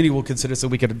in fact, many will consider, so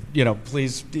we could,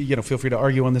 please, feel free to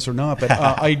argue on this or not, but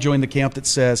I joined the camp that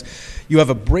says you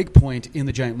have a break point in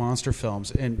the giant monster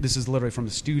films, and this is literally from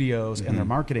the studios and their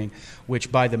marketing,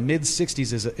 which by the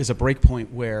mid-'60s is a break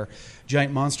point where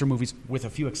giant monster movies, with a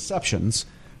few exceptions,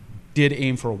 did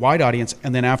aim for a wide audience,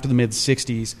 and then after the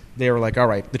mid-'60s, they were like, all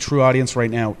right, the true audience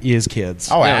right now is kids.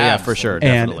 Oh, yeah, for sure,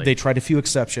 definitely. And they tried a few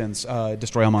exceptions,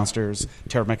 Destroy All Monsters,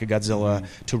 Terror of Mechagodzilla,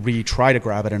 to try to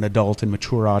grab at an adult and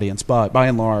mature audience. But by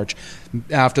and large,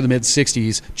 after the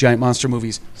mid-'60s, giant monster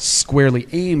movies squarely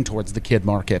aim towards the kid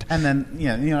market. And then,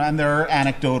 and there are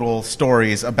anecdotal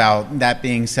stories about that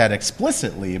being said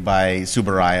explicitly by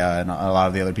Tsuburaya and a lot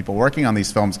of the other people working on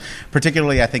these films.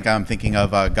 Particularly, I think I'm thinking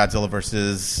of Godzilla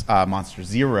versus Monster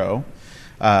Zero,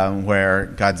 where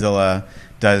Godzilla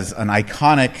does an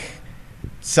iconic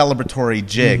celebratory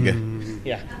jig.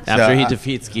 After he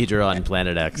defeats Ghidorah on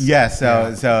Planet X. Yeah,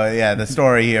 the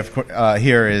story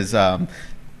here is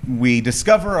we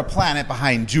discover a planet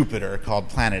behind Jupiter called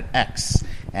Planet X,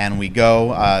 and we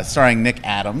go, starring Nick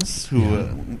Adams, who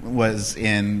was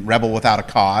in Rebel Without a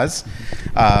Cause,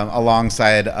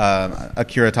 alongside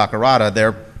Akira Takarada.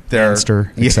 They're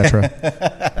Monster,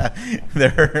 etc.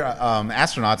 They're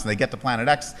astronauts, and they get to Planet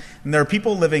X, and there are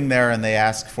people living there, and they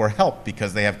ask for help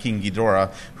because they have King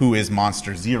Ghidorah, who is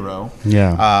Monster Zero.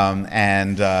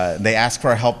 And they ask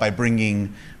for help by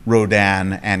bringing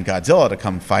Rodan and Godzilla to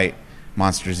come fight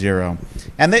Monster Zero,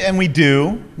 and we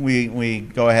do. We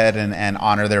go ahead and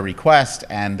honor their request,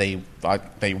 and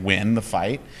they win the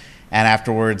fight, and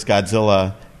afterwards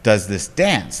Godzilla does this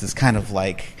dance, this kind of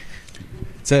like.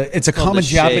 It's a common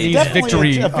Japanese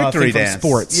victory thing dance. From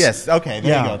sports. Yes. Okay.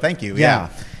 There you go. Thank you. Yeah.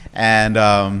 And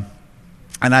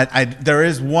I there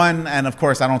is one, and of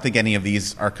course I don't think any of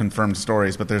these are confirmed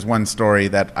stories, but there's one story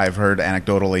that I've heard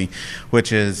anecdotally,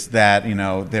 which is that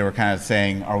they were kind of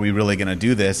saying, "Are we really going to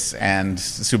do this?" And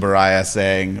Tsuburaya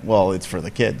saying, "Well, it's for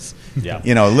the kids."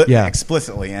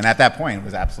 Explicitly, and at that point it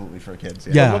was absolutely for kids.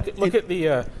 Well, look at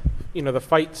the the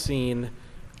fight scene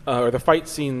or the fight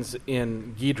scenes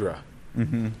in Ghidorah.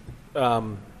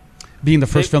 Being the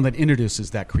first film that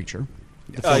introduces that creature.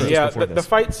 The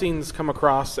fight scenes come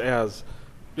across as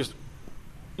just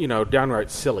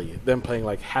downright silly. Them playing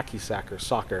like hacky sack or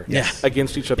soccer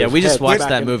against each other. Yeah, we just watched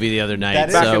that movie the other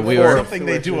night. So we were something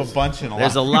they do a bunch in.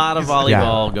 There's a lot of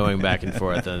volleyball going back and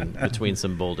forth between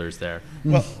some boulders there.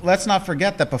 Well, let's not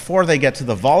forget that before they get to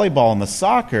the volleyball and the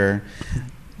soccer,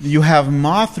 you have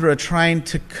Mothra trying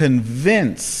to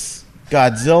convince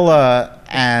Godzilla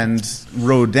and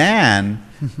Rodan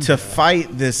to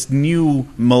fight this new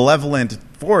malevolent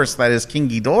force that is King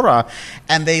Ghidorah,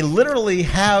 and they literally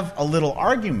have a little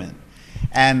argument,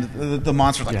 and the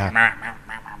monster's like,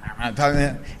 And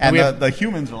the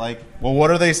humans are like, well,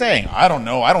 what are they saying? I don't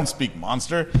know. I don't speak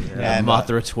monster. Yeah, and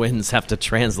Mothra twins have to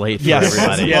translate for yes,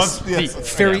 everybody. Yes, the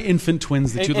fairy infant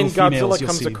twins, the two little females. And Godzilla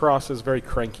comes across as very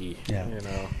cranky. Yeah. You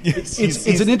know? It's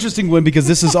an interesting one because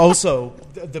this is also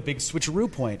the big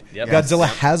switcheroo point. Yep. Godzilla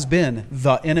has been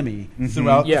the enemy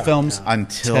throughout the films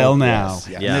until now.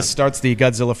 Yes. And this starts the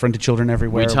Godzilla friend to children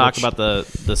everywhere. We talk about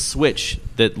the switch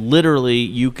that literally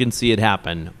you can see it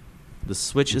happen. The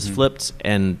switch is flipped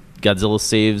and Godzilla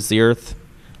saves the Earth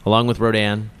along with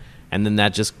Rodan, and then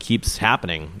that just keeps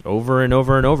happening over and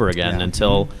over and over again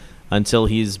until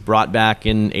he's brought back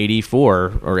in 84 or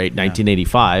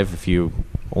 1985 if you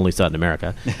only saw it in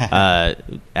America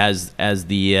as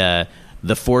the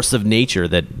force of nature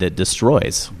that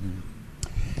destroys.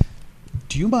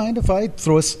 Do you mind if I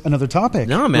throw us another topic?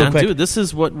 No, man, dude. This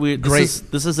is what we.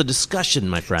 This is a discussion,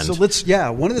 my friend. So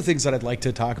one of the things that I'd like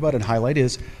to talk about and highlight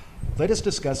is let us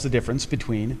discuss the difference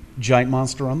between giant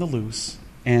monster on the loose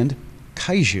and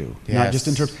kaiju. Yes. Not just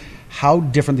in terms how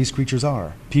different these creatures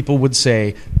are. People would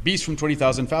say Beast from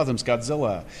 20,000 Fathoms,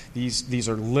 Godzilla. These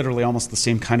are literally almost the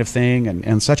same kind of thing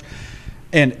and such.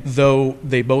 And though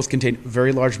they both contain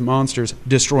very large monsters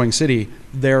destroying city,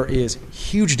 there is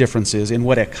huge differences in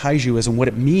what a kaiju is and what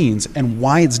it means and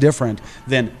why it's different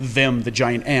than them, the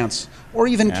giant ants, or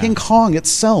even King Kong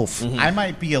itself. I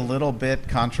might be a little bit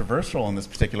controversial on this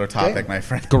particular topic, my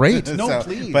friend. Great. No,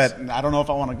 please. But I don't know if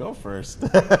I want to go first. Go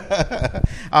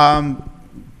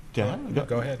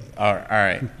ahead. All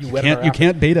right. You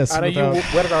can't bait us. You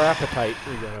whetted our appetite.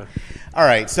 All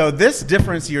right, so this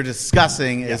difference you're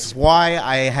discussing is why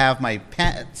I have my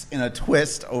pants in a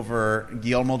twist over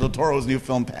Guillermo del Toro's new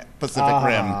film Pacific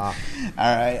Rim. All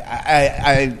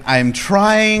right, I'm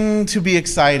trying to be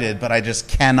excited, but I just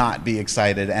cannot be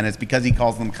excited, and it's because he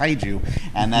calls them kaiju,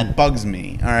 and that bugs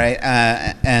me. All right,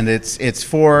 and it's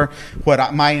for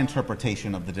my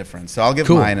interpretation of the difference. So I'll give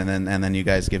mine, and then you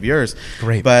guys give yours.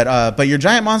 Great. But your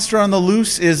giant monster on the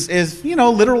loose is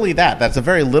literally that. That's a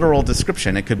very literal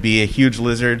description. It could be a huge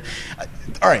lizard.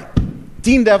 All right.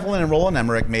 Dean Devlin and Roland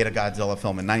Emmerich made a Godzilla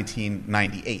film in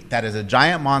 1998. That is a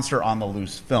giant monster on the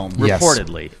loose film.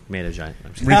 Reportedly made a giant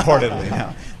monster. Reportedly,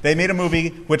 no. They made a movie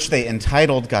which they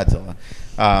entitled Godzilla.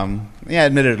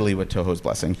 Admittedly with Toho's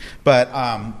blessing. But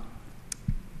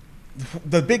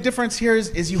the big difference here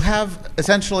is you have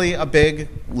essentially a big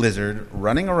lizard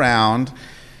running around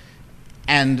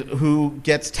and who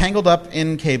gets tangled up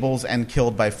in cables and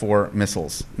killed by 4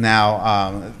 missiles.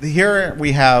 Now, here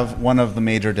we have one of the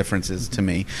major differences to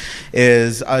me,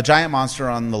 is a giant monster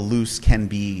on the loose can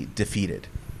be defeated.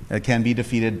 It can be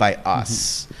defeated by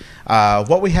us.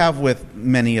 What we have with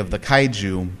many of the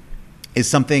kaiju is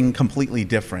something completely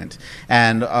different.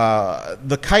 And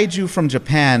the kaiju from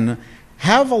Japan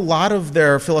have a lot of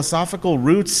their philosophical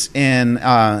roots in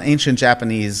ancient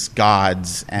Japanese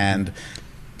gods and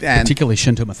particularly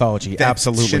Shinto mythology.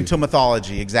 Absolutely. Shinto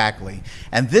mythology, exactly.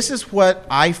 And this is what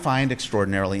I find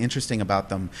extraordinarily interesting about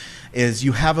them, is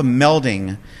you have a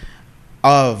melding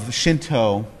of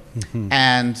Shinto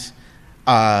and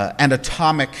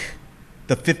atomic,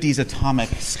 the 50s atomic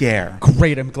scare.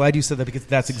 Great. I'm glad you said that because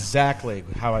that's exactly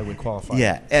how I would qualify.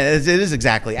 Yeah, it is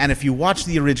exactly. And if you watch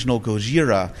the original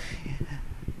Gojira,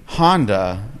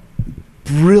 Honda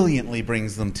brilliantly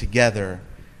brings them together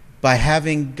by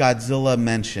having Godzilla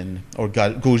mentioned, or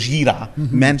Gojira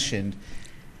mentioned,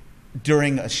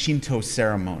 during a Shinto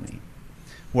ceremony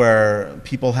where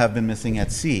people have been missing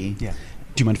at sea. Yeah.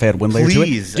 Do you mind if I add one layer to it?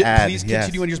 Please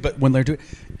continue on yours, but one layer to it.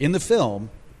 In the film,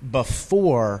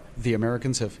 before the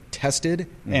Americans have tested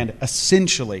and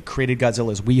essentially created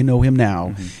Godzilla as we know him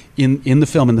now, in the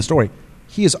film, in the story,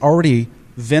 he is already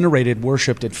venerated,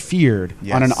 worshipped, and feared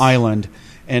on an island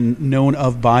and known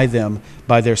of by them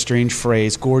by their strange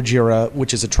phrase, Gojira,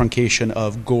 which is a truncation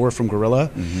of Gore from gorilla,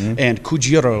 and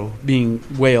Kujiro being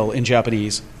whale in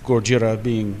Japanese, Gojira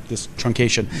being this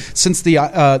truncation. Since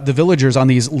the villagers on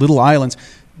these little islands,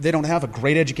 they don't have a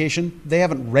great education. They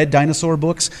haven't read dinosaur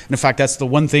books. And in fact, that's the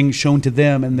one thing shown to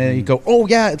them, and they go, oh,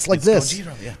 yeah, it's like this.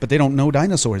 Gojira, But they don't know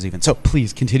dinosaurs even. So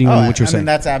please, continue on what you're saying.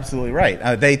 That's absolutely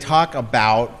right. They talk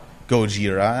about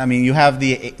Gojira. I mean, you have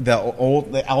the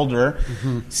elder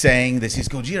saying this is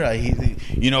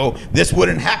Gojira. This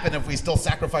wouldn't happen if we still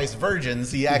sacrificed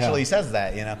virgins. He actually says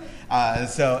that.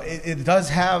 So it does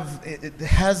have it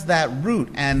has that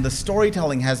root, and the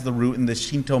storytelling has the root in the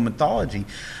Shinto mythology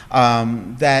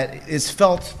that is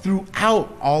felt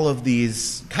throughout all of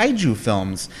these kaiju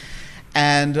films,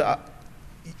 and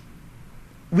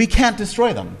we can't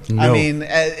destroy them. No. I mean,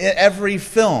 every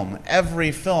film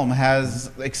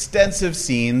has extensive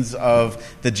scenes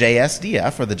of the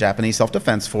JSDF, or the Japanese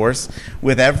Self-Defense Force,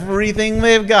 with everything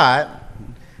they've got,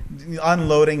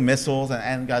 unloading missiles,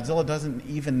 and Godzilla doesn't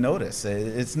even notice.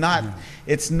 You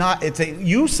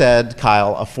said,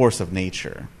 Kyle, a force of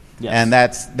nature. Yes. And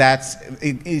that's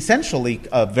essentially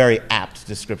a very apt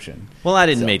description. Well, I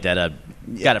didn't make that up.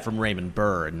 Got it from Raymond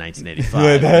Burr in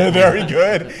 1985. Very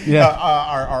good. Yeah.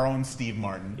 Our own Steve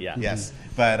Martin. Yeah. Yes.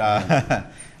 But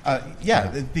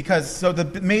because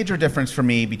the major difference for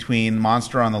me between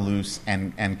Monster on the Loose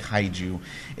and Kaiju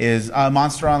is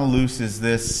Monster on the Loose is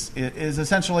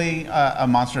essentially a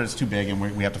monster that's too big and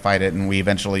we have to fight it and we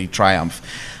eventually triumph.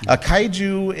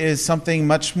 Kaiju is something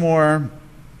much more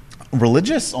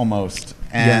religious almost,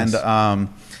 and Yes.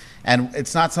 And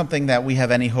it's not something that we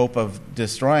have any hope of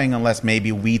destroying unless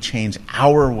maybe we change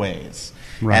our ways.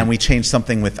 Right. And we change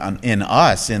something in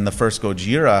us. In the first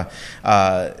Gojira,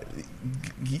 the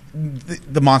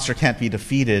monster can't be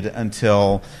defeated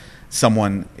until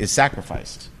someone is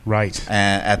sacrificed. Right.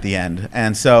 At the end.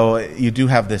 And so you do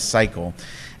have this cycle.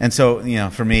 And so,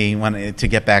 for me, to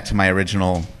get back to my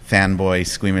original fanboy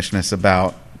squeamishness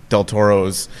about Del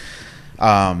Toro's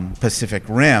Pacific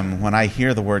Rim, when I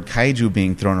hear the word kaiju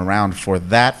being thrown around for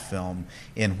that film,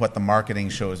 in what the marketing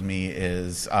shows me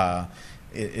is a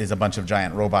bunch of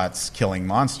giant robots killing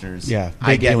monsters. Yeah,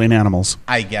 big alien animals.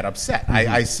 I get upset.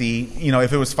 I see,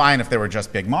 if it was fine if they were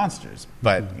just big monsters,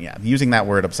 but using that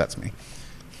word upsets me.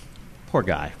 Poor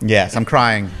guy. Yes, I'm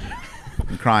crying.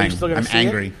 Are you still gonna I'm see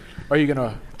angry. it? Are you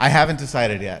gonna? I haven't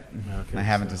decided yet. Okay, I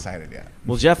haven't decided yet.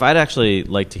 Well, Jeff, I'd actually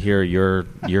like to hear your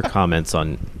comments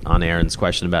on Aaron's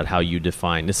question about how you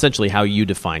define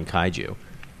kaiju.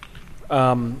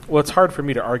 Well, it's hard for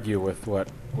me to argue with what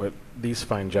these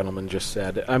fine gentlemen just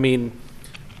said. I mean,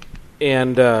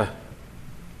 and I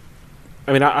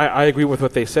agree with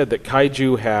what they said, that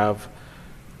kaiju have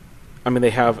a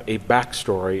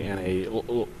backstory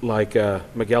and like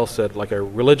Miguel said, like a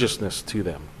religiousness to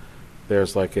them.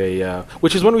 There's like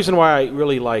which is one reason why I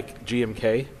really like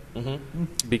GMK,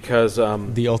 because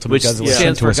The ultimate Which Godzilla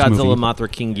stands for Centaurus Godzilla, movie.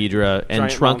 Mothra, King Ghidorah, and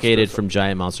Giant truncated monsters. from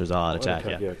Giant Monsters All Out Attack.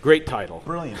 Yeah. Great title.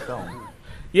 Brilliant film.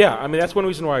 Yeah, I mean that's one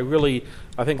reason why I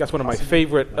think that's one of my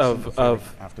favorite of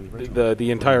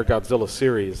the entire Godzilla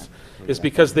series, is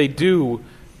because they do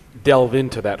delve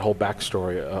into that whole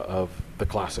backstory of the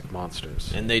classic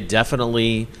monsters. And they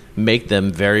definitely make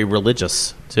them very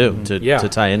religious too, to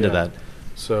tie into that.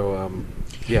 So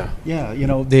yeah. Yeah,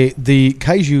 the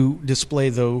kaiju display,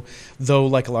 though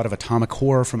like a lot of atomic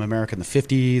horror from America in the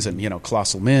 50s and,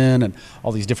 Colossal Men and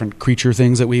all these different creature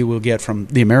things that we will get from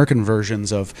the American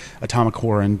versions of atomic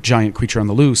horror and giant creature on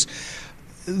the loose,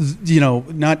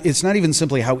 it's not even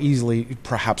simply how easily,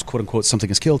 perhaps, quote-unquote, something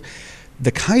is killed.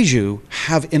 The kaiju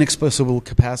have inexplicable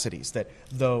capacities that,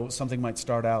 though something might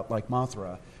start out like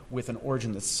Mothra with an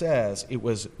origin that says it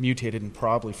was mutated and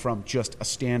probably from just a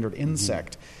standard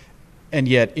insect, and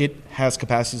yet it has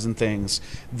capacities and things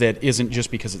that isn't just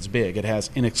because it's big. It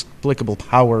has inexplicable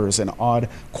powers and odd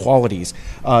qualities.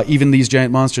 Even these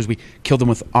giant monsters, we kill them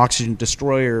with oxygen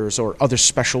destroyers or other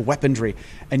special weaponry,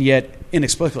 and yet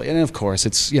inexplicably. And of course,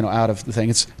 it's out of the thing.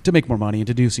 It's to make more money and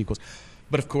to do sequels.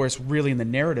 But of course, really in the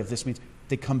narrative, this means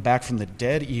they come back from the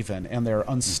dead even, and they're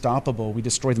unstoppable. We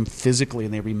destroy them physically,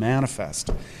 and they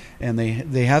remanifest. And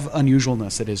they have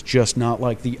unusualness that is just not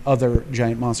like the other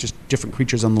giant monsters, different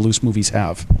creatures on the loose movies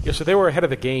have. Yeah, so they were ahead of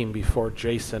the game before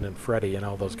Jason and Freddy and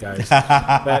all those guys.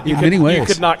 That In many ways. You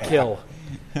could not kill.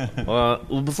 Well,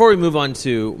 before we move on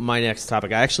to my next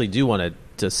topic, I actually do want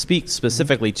to speak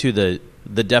specifically to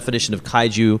the definition of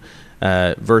kaiju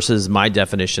versus my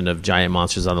definition of giant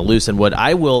monsters on the loose, and what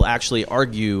I will actually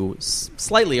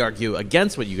slightly argue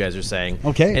against what you guys are saying.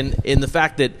 Okay. And in the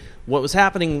fact that what was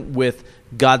happening with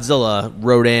Godzilla,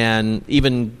 Rodan,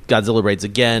 even Godzilla Raids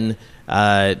Again,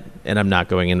 and I'm not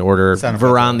going in order.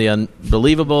 Varan the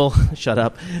Unbelievable, shut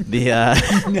up.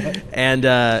 And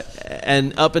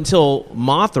up until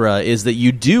Mothra is that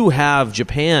you do have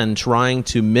Japan trying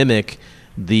to mimic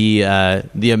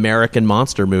the American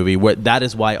monster movie. That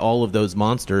is why all of those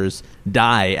monsters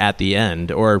die at the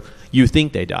end, or you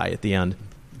think they die at the end.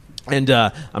 And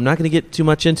I'm not going to get too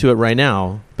much into it right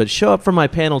now, but show up for my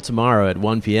panel tomorrow at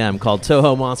 1 p.m. called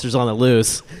Toho Monsters on the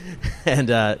Loose,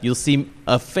 and you'll see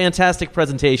a fantastic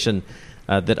presentation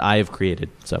that I have created.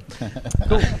 So,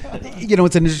 You know,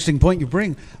 it's an interesting point you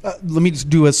bring. Let me just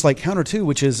do a slight counter too,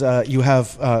 which is you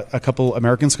have a couple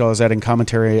American scholars adding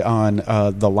commentary on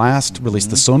the last release,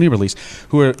 the Sony release,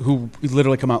 who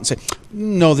literally come out and say,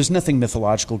 no, there's nothing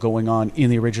mythological going on in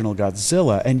the original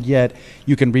Godzilla, and yet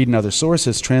you can read in other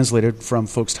sources translated from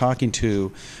folks talking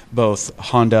to both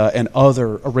Honda and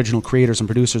other original creators and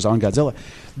producers on Godzilla.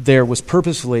 There was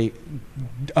purposefully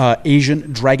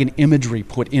Asian dragon imagery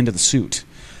put into the suit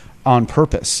on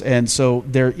purpose. And so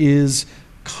there is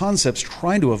concepts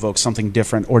trying to evoke something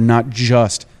different or not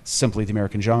just simply the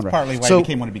American genre. That's partly why it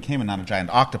became what it became and not a giant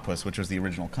octopus, which was the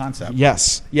original concept.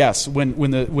 Yes.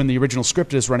 When the original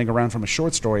script is running around from a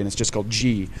short story and it's just called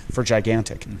G for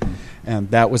gigantic. Mm-hmm.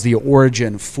 And that was the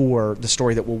origin for the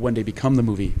story that will one day become the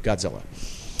movie Godzilla.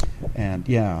 And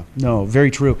yeah, no, very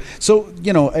true. So,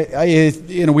 you know, I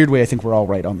in a weird way, I think we're all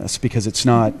right on this because it's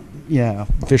not,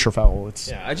 fish or fowl.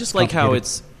 It's I just like how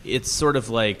it's sort of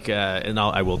like, and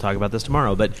I will talk about this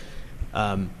tomorrow, but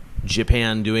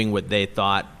Japan doing what they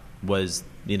thought was,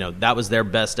 that was their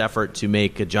best effort to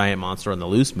make a giant monster on the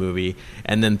loose movie,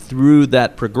 and then through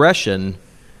that progression,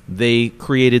 they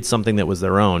created something that was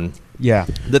their own. Yeah,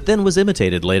 that then was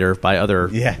imitated later by other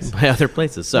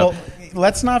places. So. Well,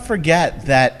 let's not forget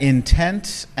that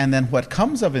intent and then what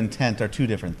comes of intent are two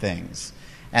different things.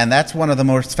 And that's one of the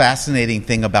most fascinating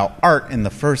thing about art in the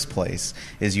first place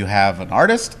is you have an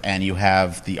artist and you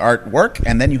have the artwork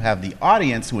and then you have the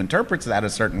audience who interprets that a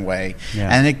certain way. Yeah.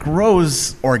 And it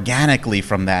grows organically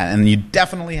from that. And you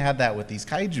definitely had that with these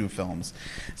kaiju films.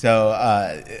 So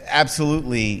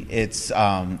absolutely, it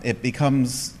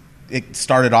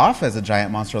started off as a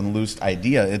giant monster on the loose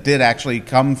idea. It did actually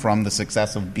come from the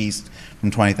success of Beast from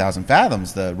 20,000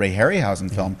 Fathoms, the Ray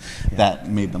Harryhausen film, that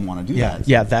made them want to do that.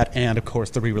 Yeah, that and, of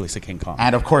course, the re-release of King Kong.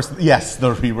 And, of course, yes,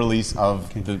 the re-release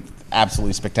of the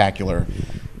absolutely spectacular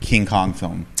King Kong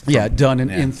film. Yeah, done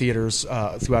in theaters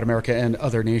throughout America and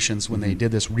other nations when they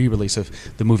did this re-release of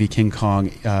the movie King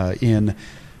Kong in...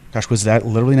 Gosh, was that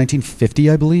literally 1950,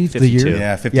 I believe? 52. The year?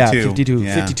 Yeah, 52.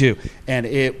 Yeah, 52. And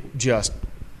it just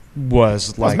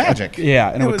was like... It was magic.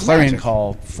 And it was a clarion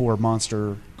call for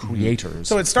monster creators.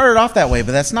 So it started off that way,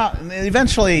 but that's not...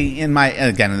 Eventually, this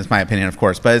is my opinion, of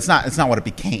course, but it's not what it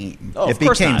became. Oh, it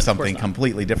became something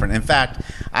completely different. In fact,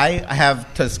 I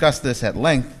have discussed this at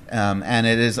length, and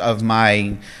it is of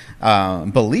my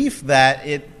belief that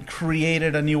it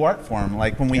created a new art form.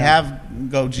 Like when we have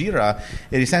Gojira,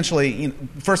 it essentially,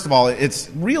 first of all, it's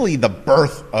really the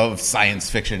birth of science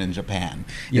fiction in Japan.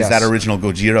 Is that original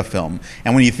Gojira film.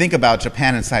 And when you think about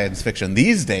Japan and science fiction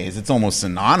these days, it's almost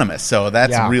synonymous. So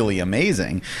that's really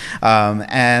amazing.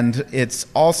 And it's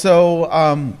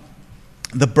also...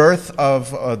 the birth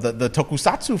of the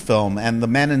tokusatsu film and the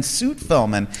men in suit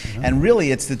film, and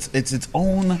really it's its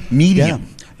own medium. Yeah.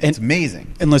 It's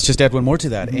amazing. And let's just add one more to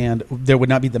that. And there would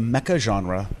not be the mecha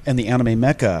genre and the anime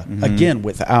mecha again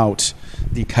without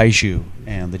the kaiju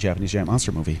and the Japanese giant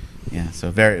monster movie. Yeah, so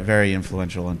very, very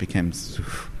influential and became...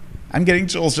 I'm getting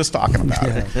chills just talking about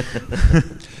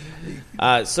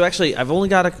it. So actually, I've only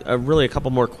got a couple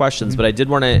more questions, but I did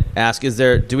want to ask,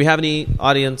 do we have any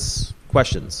audience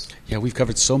questions? Yeah, we've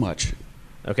covered so much.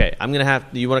 Okay, I'm going to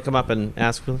have... Do you want to come up and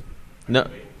ask? No.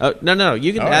 Oh, no.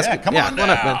 You can ask. Yeah, come on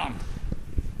down. Up, man.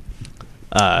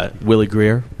 Willie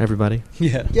Greer, everybody.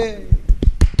 Yeah. Yay.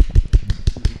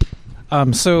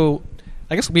 So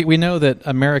I guess we know that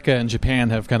America and Japan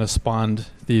have kind of spawned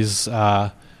these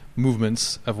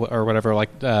movements or whatever. Like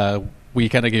we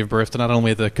kind of gave birth to not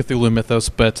only the Cthulhu mythos,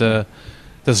 but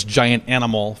this giant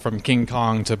animal from King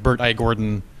Kong to Burt I.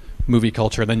 Gordon movie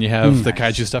culture. Then you have the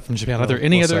kaiju stuff from Japan. Are there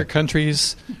any other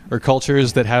countries or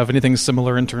cultures that have anything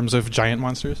similar in terms of giant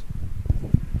monsters?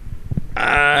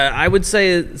 I would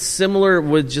say similar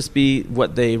would just be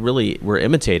what they really were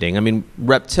imitating. I mean,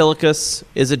 Reptilicus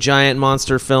is a giant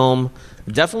monster film.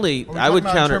 Definitely, I would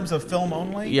counter... in terms of film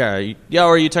only? Yeah, or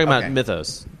are you talking about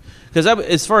mythos? Because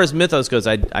as far as mythos goes,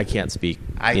 I can't speak.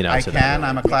 I can.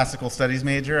 I'm a classical studies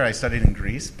major. I studied in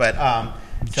Greece, but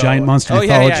giant monster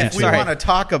mythology. If we want to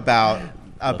talk about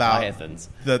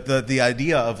the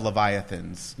idea of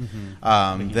leviathans,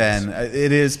 then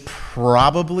it is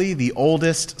probably the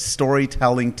oldest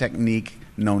storytelling technique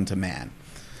known to man.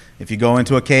 If you go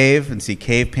into a cave and see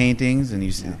cave paintings, and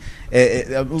you see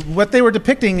what they were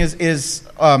depicting is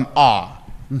awe,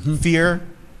 fear,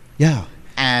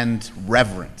 and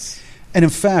reverence. And in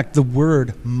fact, the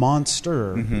word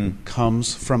monster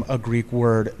comes from a Greek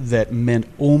word that meant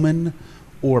omen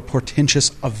or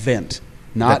portentous event.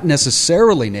 Not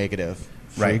necessarily negative,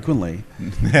 frequently.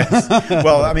 Yes.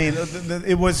 Well, I mean,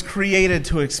 it was created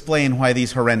to explain why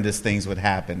these horrendous things would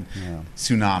happen.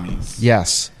 Tsunamis.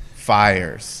 Yes.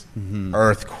 Fires.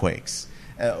 Earthquakes.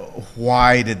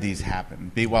 Why did these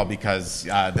happen? Well, because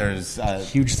there's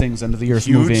huge things under the earth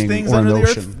huge moving things or under in the the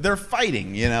ocean. earth. They're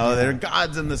fighting, they're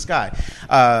gods in the sky.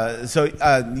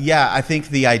 I think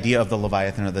the idea of the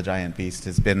Leviathan or the giant beast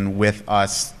has been with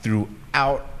us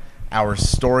throughout our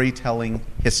storytelling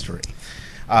history.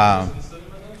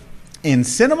 In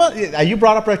cinema, you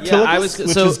brought up Reptilicus,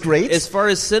 which is great. As far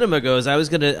as cinema goes, I was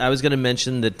gonna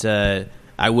mention that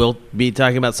I will be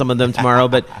talking about some of them tomorrow.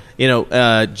 But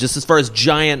just as far as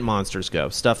giant monsters go,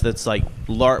 stuff that's like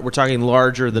we're talking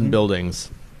larger than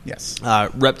buildings. Yes,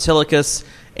 Reptilicus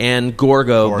and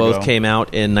Gorgo both came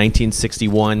out in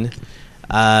 1961.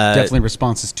 Definitely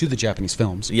responses to the Japanese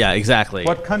films. Yeah, exactly.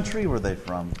 What country were they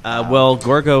from? Well,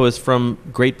 Gorgo is from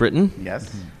Great Britain. Yes.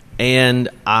 And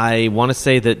I want to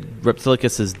say that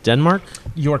Reptilicus is Denmark.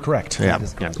 You are correct. Yeah,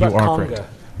 you are correct.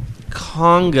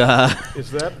 Conga.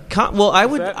 Is that?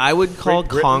 I would call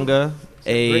Conga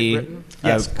a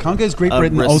yes. Conga is Great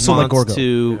Britain, also like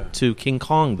Gorgo. To King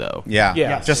Kong, though.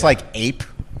 Yeah, just like Ape.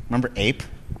 Remember Ape?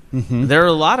 Mm-hmm. There are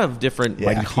a lot of different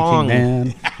Kong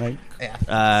right?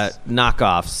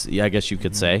 knockoffs, I guess you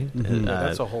could say.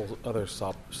 That's a whole other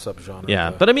subgenre.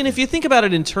 Yeah, but I mean, if you think about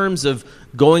it in terms of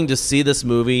going to see this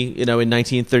movie, in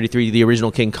 1933, the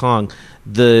original King Kong,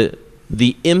 the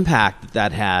impact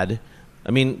that had,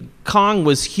 I mean, Kong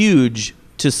was huge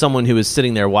to someone who was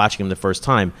sitting there watching him the first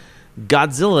time.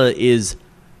 Godzilla is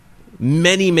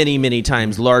many, many, many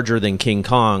times larger than King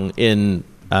Kong in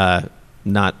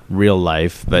not real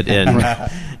life, but in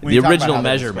the original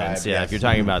measurements. Yeah, if you're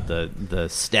talking about the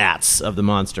stats of the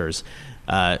monsters.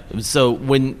 So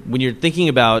when you're thinking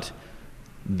about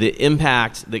the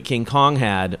impact that King Kong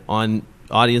had on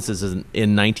audiences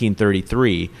in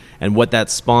 1933 and what that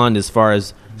spawned as far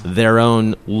as their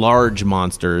own large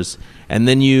monsters, and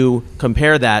then you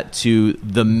compare that to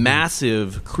the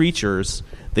massive creatures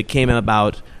that came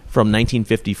about from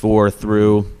 1954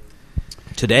 through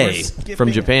today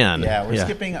from Japan. Yeah, we're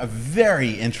skipping a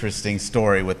very interesting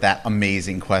story with that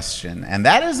amazing question, and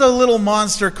that is a little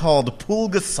monster called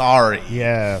Pulgasari.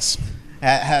 Yes.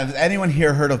 Has anyone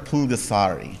here heard of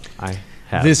Pulgasari? I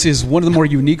have. This is one of the more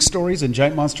unique stories in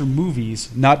giant monster movies,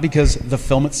 not because the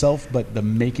film itself, but the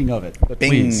making of it. But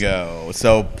Bingo. Please.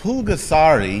 So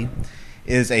Pulgasari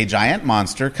is a giant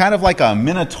monster, kind of like a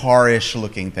minotaurish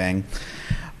looking thing.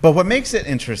 But what makes it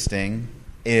interesting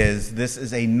is this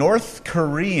is a North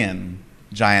Korean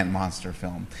giant monster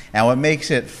film. And what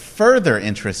makes it further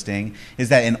interesting is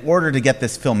that in order to get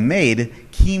this film made,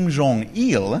 Kim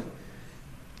Jong-il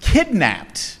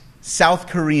kidnapped South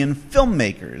Korean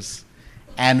filmmakers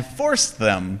and forced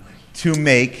them to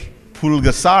make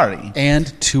Pulgasari.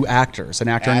 And two actors, an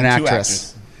actor and an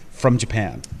actress from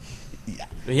Japan. Yeah.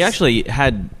 He actually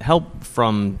had help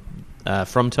from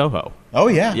Toho. Oh,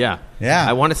 yeah. Yeah.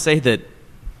 I want to say that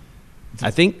I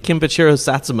think Kinpachiro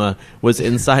Satsuma was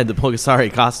inside the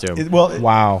Pulgasari costume.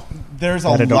 Wow. There's a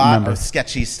lot of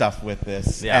sketchy stuff with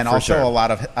this, and also a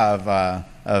lot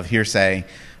of hearsay.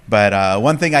 But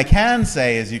one thing I can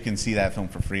say is you can see that film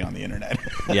for free on the internet.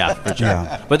 Yeah, for sure.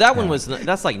 Yeah. But that one that's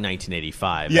like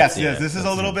 1985. Yes. This is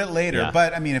a little bit later. Yeah.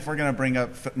 But I mean, if we're going to bring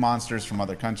up monsters from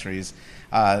other countries,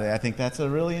 I think that's a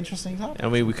really interesting topic. I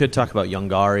mean, we could talk about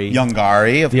Yongari.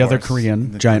 Yongari, of the course. Other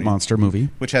Korean giant monster movie,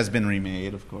 which has been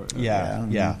remade, of course.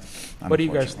 Yeah. What do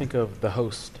you guys think of The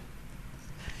Host?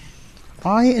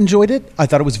 I enjoyed it. I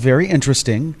thought it was very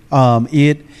interesting.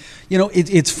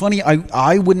 It's funny.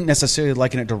 I wouldn't necessarily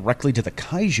liken it directly to the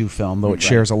Kaiju film, though it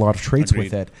shares a lot of traits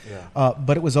with it. Yeah.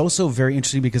 But it was also very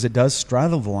interesting because it does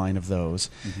straddle the line of those.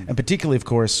 Mm-hmm. And particularly, of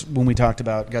course, when we talked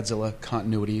about Godzilla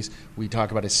continuities, we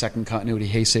talked about his second continuity,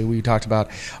 Heisei. We talked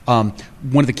about one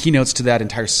of the keynotes to that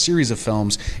entire series of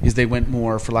films is they went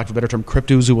more, for lack of a better term,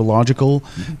 cryptozoological.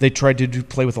 Mm-hmm. They tried to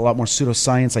play with a lot more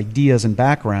pseudoscience ideas and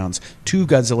backgrounds to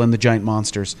Godzilla and the giant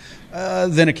monsters,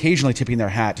 then occasionally tipping their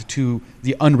hat to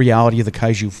the unreality of the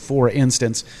kaiju. For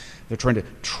instance, they're trying to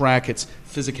track its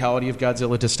physicality of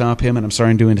Godzilla to stop him, and I'm sorry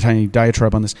I'm doing a tiny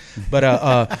diatribe on this, but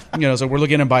so we're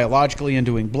looking at him biologically and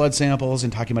doing blood samples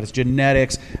and talking about his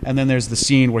genetics, and then there's the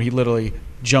scene where he literally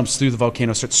jumps through the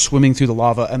volcano, starts swimming through the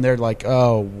lava, and they're like,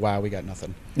 oh wow, we got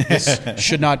nothing. This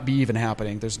should not be even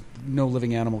happening. There's no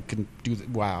living animal can do that.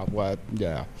 Wow, what?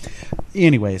 Yeah.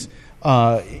 Anyways,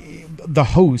 The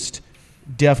Host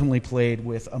definitely played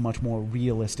with a much more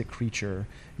realistic creature,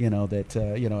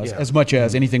 as much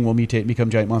as anything will mutate and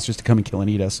become giant monsters to come and kill and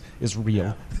eat us is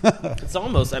real. It's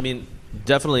almost, I mean,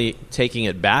 definitely taking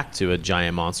it back to a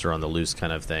giant monster on the loose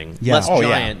kind of thing. Yeah. Less Oh, yeah.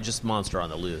 giant, just monster on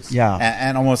the loose. Yeah.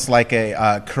 And almost like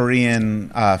a Korean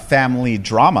family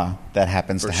drama that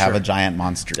happens For to have sure. a giant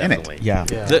monster Definitely. in it. Yeah.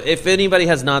 If anybody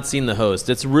has not seen The Host,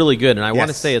 it's really good, and I want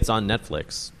to Yes. say it's on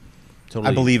Netflix.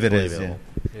 Totally, I believe it totally is. available.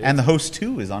 Yeah. And The Host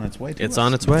 2 is on its way to It's us.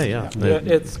 on its way, yeah. Yeah,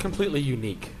 it's completely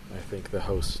unique, I think, The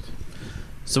Host.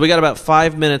 So we got about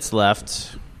 5 minutes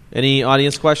left. Any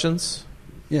audience questions?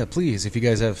 Yeah, please. If you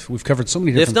guys have, we've covered so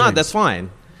many If different not, things. that's fine.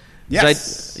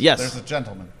 Yes. Yes. There's a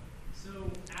gentleman. So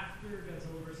after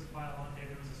Godzilla vs. Biollante,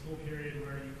 there was this whole period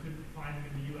where you couldn't find them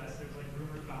in the U.S. There was like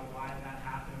rumors about why that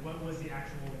happened. What was the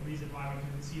actual reason why we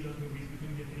couldn't see those movies? We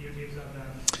couldn't get videotapes of them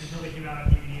until they came out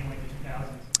on DVD in like the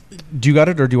 2000s. Do you got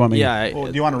it, or do you want me? Yeah. Well,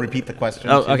 do you want to repeat the question?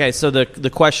 Oh, too? okay. So the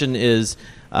question is,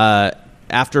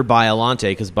 after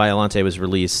Biollante, because Biollante was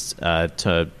released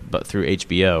through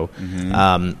HBO,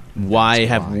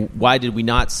 why did we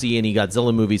not see any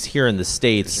Godzilla movies here in the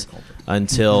States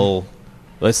until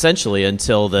essentially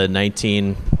until the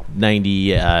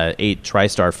 1998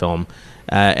 TriStar film?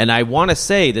 And I want to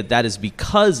say that is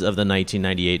because of the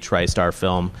 1998 TriStar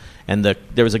film, and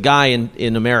there was a guy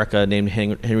in America named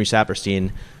Henry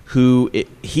Saperstein who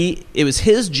it was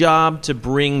his job to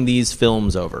bring these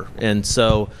films over, and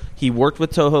so he worked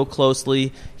with Toho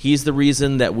closely. He's the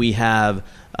reason that we have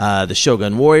the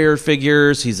Shogun Warrior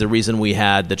figures. He's the reason we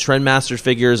had the Trendmaster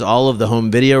figures, all of the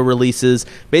home video releases,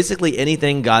 basically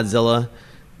anything Godzilla.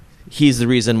 He's the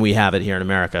reason we have it here in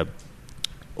America,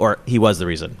 or he was the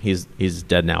reason. He's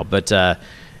dead now, but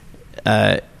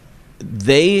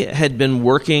they had been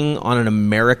working on an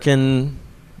American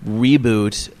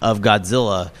reboot of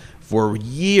Godzilla for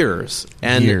years,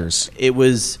 and it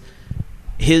was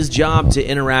his job to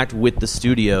interact with the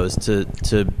studios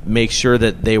to make sure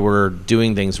that they were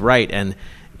doing things right. And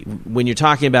when you're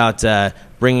talking about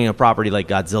bringing a property like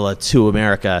Godzilla to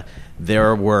America,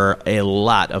 there were a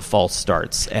lot of false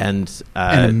starts and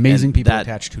amazing people that,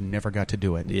 attached who never got to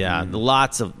do it. Yeah,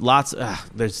 lots.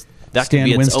 There's that Stan could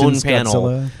be its Winston's own panel.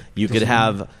 Godzilla. You could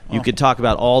have could talk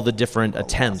about all the different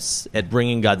attempts at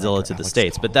bringing Godzilla to the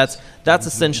States, but that's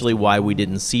essentially why we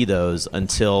didn't see those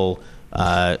until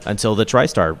the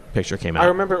TriStar picture came out. I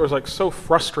remember it was like so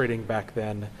frustrating back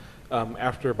then.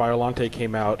 After Biollante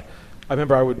came out, I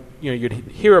remember you'd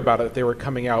hear about it, they were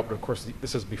coming out, but of course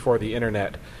this is before the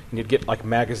internet, and you'd get like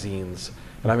magazines.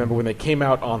 And I remember when they came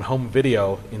out on home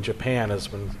video in Japan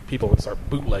is when people would start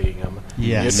bootlegging them.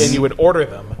 Yes. And you would order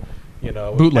them,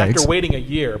 Bootlegs. after waiting a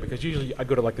year, because usually I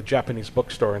go to like the Japanese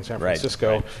bookstore in San Right,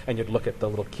 Francisco, right. and you'd look at the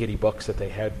little kitty books that they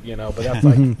had, but that's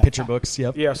like Picture books,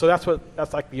 yep. yeah, so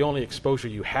that's like the only exposure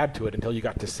you had to it until you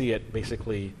got to see it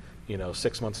basically,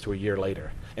 6 months to a year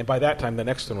later. And by that time, the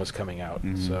next one was coming out.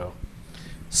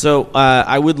 So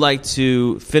I would like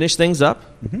to finish things up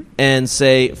and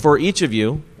say, for each of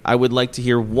you, I would like to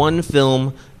hear one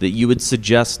film that you would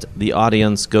suggest the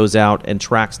audience goes out and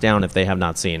tracks down if they have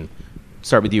not seen.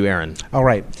 Start with you, Aaron. All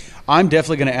right. I'm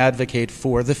definitely going to advocate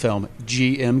for the film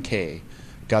GMK.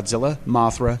 Godzilla,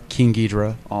 Mothra, King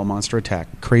Ghidorah, All Monster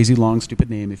Attack. Crazy long, stupid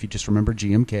name if you just remember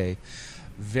GMK.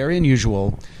 Very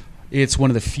unusual. It's one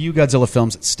of the few Godzilla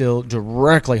films that still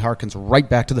directly harkens right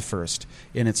back to the first,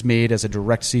 and it's made as a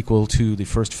direct sequel to the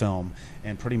first film,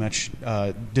 and pretty much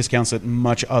discounts it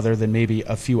much other than maybe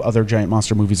a few other giant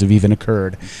monster movies have even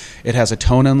occurred. It has a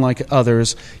tone unlike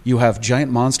others. You have giant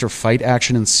monster fight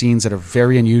action and scenes that are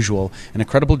very unusual. An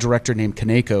incredible director named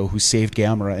Kaneko, who saved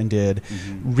Gamera and did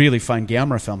really fine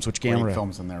Gamera films, which Gamera... Great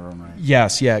films in their own right.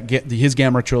 Yes, yeah. His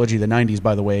Gamera trilogy, the 90s,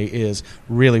 by the way, is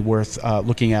really worth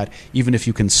looking at, even if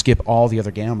you can skip all the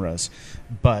other Gameras.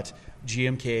 But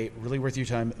GMK, really worth your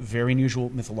time. Very unusual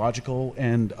mythological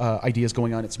and ideas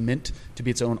going on. It's meant to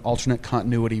be its own alternate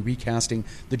continuity, recasting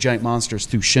the giant monsters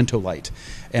through Shinto light.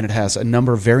 And it has a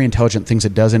number of very intelligent things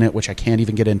it does in it, which I can't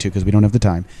even get into because we don't have the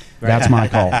time. That's my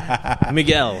call.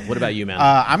 Miguel, what about you, man?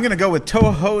 I'm going to go with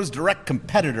Toho's direct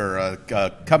competitor,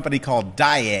 a company called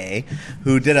Daiei,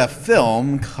 who did a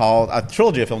film called, a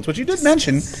trilogy of films, which you did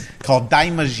mention, called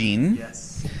Daimajin,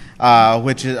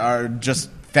 which are just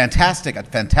fantastic, a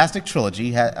fantastic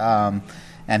trilogy,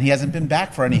 and he hasn't been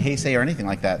back for any Heisei or anything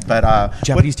like that. But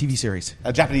Japanese TV series.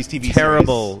 A Japanese TV series.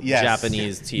 Terrible Yes.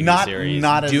 Japanese TV series.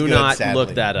 Not as Do good, not sadly.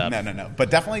 look that up. No. But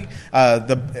definitely,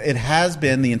 it has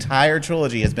been, the entire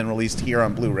trilogy has been released here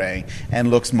on Blu-ray and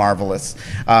looks marvelous.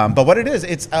 But what it is,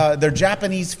 it's they're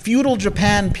Japanese feudal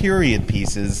Japan period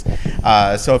pieces.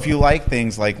 So if you like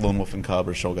things like Lone Wolf and Cub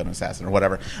or Shogun Assassin or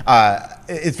whatever,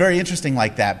 it's very interesting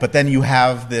like that. But then you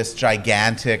have this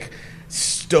gigantic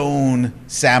stone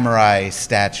samurai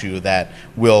statue that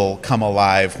will come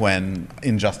alive when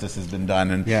injustice has been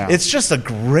done, and it's just a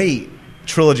great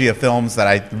trilogy of films that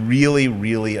I really,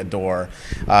 really adore.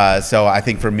 So I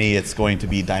think for me, it's going to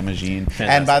be Daimajin. Fantastic.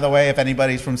 And by the way, if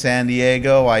anybody's from San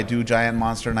Diego, I do giant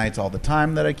monster nights all the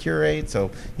time that I curate,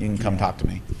 so you can come talk to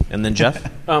me. And then Jeff?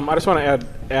 I just want to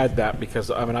add that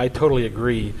because I totally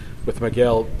agree with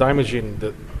Miguel.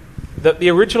 Daimajin, the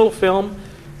original film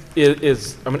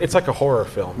is it's like a horror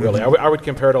film, really. Mm-hmm. I would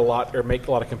compare it a lot, or make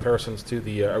a lot of comparisons to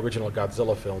the original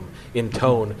Godzilla film in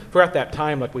tone. For at that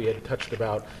time, like we had touched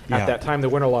about, at that time there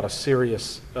weren't a lot of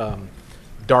serious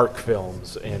dark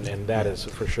films, and that is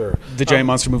for sure. The giant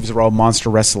monster movies are all monster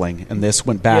wrestling, and this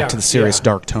went back to the serious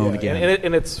dark tone again.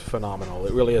 And it's phenomenal.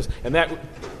 It really is. And that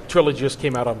trilogy just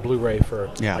came out on Blu-ray for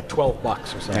like $12 or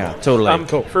something. Yeah, totally.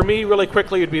 Cool. For me, really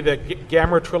quickly, it'd be the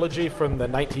Gamera trilogy from the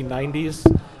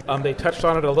 1990s. They touched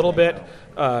on it a little bit.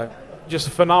 Just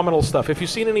phenomenal stuff. If you've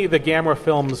seen any of the Gamera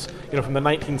films, from the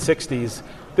 1960s,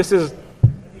 this is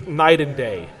night and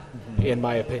day, in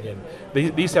my opinion.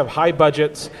 These have high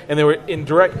budgets, and they were in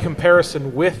direct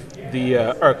comparison with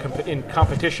in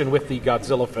competition with the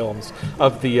Godzilla films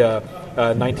of the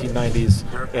 1990s,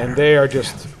 and they are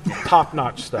just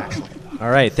top-notch stuff. All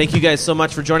right. Thank you guys so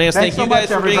much for joining us. Thanks Thank so you guys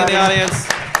much, for being in the everybody. audience.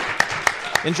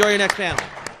 Enjoy your next panel.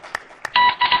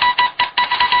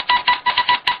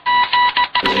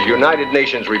 This is United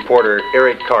Nations reporter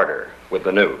Eric Carter with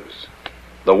the news.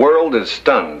 The world is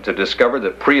stunned to discover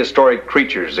that prehistoric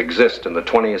creatures exist in the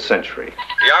 20th century.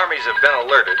 The armies have been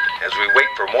alerted as we wait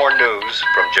for more news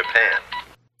from Japan.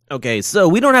 Okay, so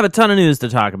we don't have a ton of news to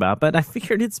talk about, but I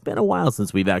figured it's been a while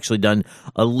since we've actually done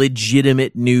a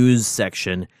legitimate news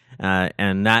section,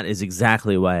 and that is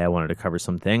exactly why I wanted to cover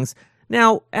some things.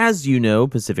 Now, as you know,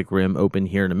 Pacific Rim opened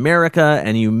here in America,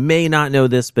 and you may not know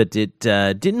this, but it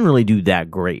didn't really do that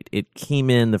great. It came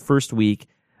in the first week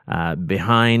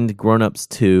behind Grown Ups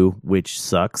 2, which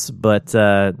sucks, but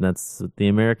that's what the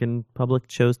American public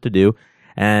chose to do.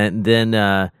 And then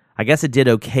I guess it did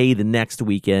okay the next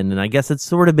weekend, and I guess it's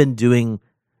sort of been doing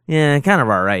kind of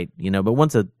all right, but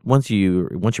once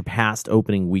you're past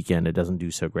opening weekend, it doesn't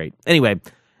do so great. Anyway,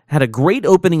 had a great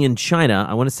opening in China.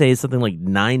 I want to say something like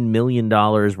 $9 million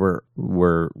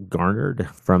were garnered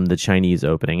from the Chinese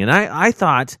opening. And I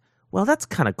thought, well, that's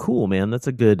kind of cool, man. That's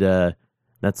a good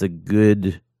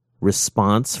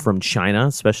response from China,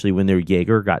 especially when their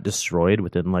Jaeger got destroyed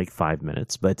within like 5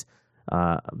 minutes. But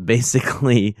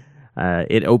basically,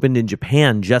 it opened in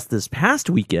Japan just this past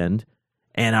weekend,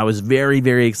 and I was very,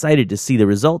 very excited to see the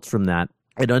results from that.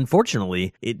 And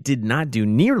unfortunately, it did not do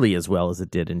nearly as well as it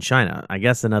did in China. I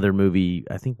guess another movie,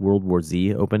 I think World War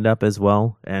Z, opened up as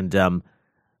well. And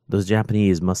those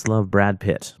Japanese must love Brad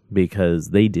Pitt because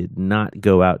they did not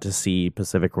go out to see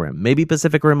Pacific Rim. Maybe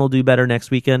Pacific Rim will do better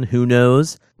next weekend. Who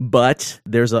knows? But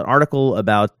there's an article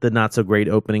about the not-so-great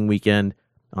opening weekend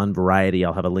on Variety.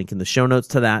 I'll have a link in the show notes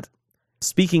to that.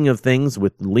 Speaking of things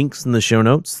with links in the show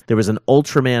notes, there was an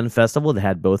Ultraman festival that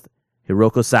had both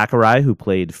Hiroko Sakurai, who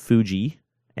played Fuji,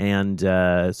 and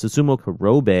Susumu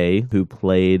Kurobe, who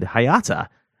played Hayata.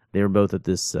 They were both at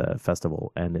this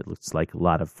festival, and it looks like a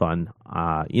lot of fun.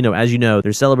 As you know,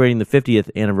 they're celebrating the 50th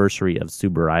anniversary of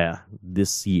Tsuburaya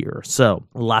this year. So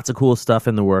lots of cool stuff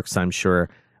in the works, I'm sure,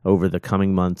 over the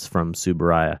coming months from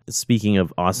Tsuburaya. Speaking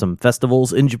of awesome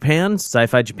festivals in Japan,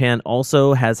 Sci-Fi Japan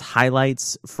also has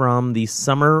highlights from the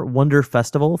Summer Wonder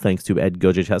Festival, thanks to Ed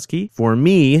Gojiteski. For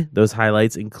me, those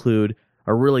highlights include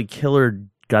a really killer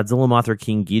Godzilla Mothra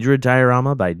King Ghidorah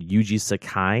diorama by Yuji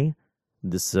Sakai.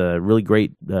 This really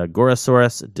great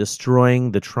Gorosaurus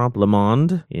destroying the Trompe Le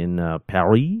Monde in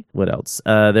Paris. What else?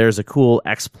 There's a cool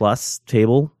X Plus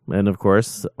table, and of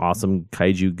course, awesome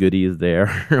kaiju goodies there.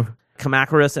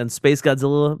 Kamacuras and Space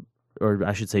Godzilla, or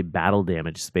I should say Battle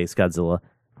Damage Space Godzilla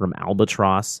from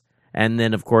Albatross. And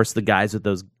then, of course, the guys with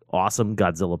those awesome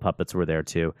Godzilla puppets were there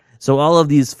too. So all of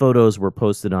these photos were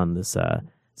posted on this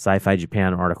Sci-Fi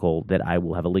Japan article that I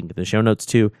will have a link in the show notes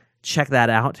to. Check that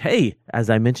out. Hey,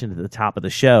 as I mentioned at the top of the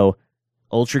show,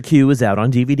 Ultra Q is out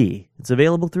on DVD. It's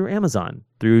available through Amazon,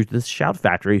 through the Shout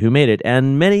Factory who made it,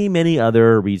 and many, many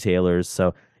other retailers.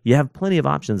 So you have plenty of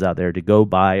options out there to go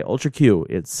buy Ultra Q.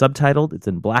 It's subtitled, it's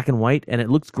in black and white, and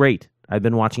it looks great. I've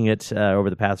been watching it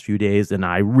over the past few days, and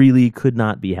I really could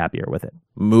not be happier with it.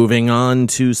 Moving on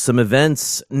to some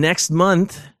events. Next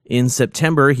month, in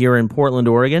September, here in Portland,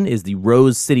 Oregon, is the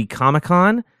Rose City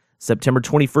Comic-Con, September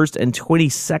 21st and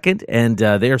 22nd, and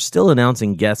they are still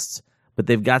announcing guests, but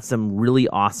they've got some really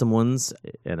awesome ones,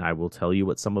 and I will tell you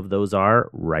what some of those are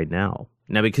right now.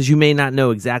 Now, because you may not know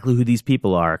exactly who these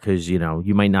people are, because, you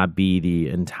might not be the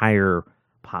entire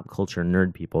pop culture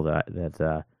nerd people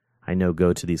that I know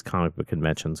go to these comic book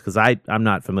conventions, because I'm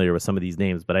not familiar with some of these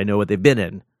names, but I know what they've been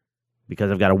in, because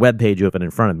I've got a web page open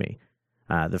in front of me.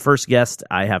 The first guest,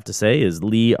 I have to say, is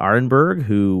Lee Arenberg,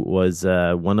 who was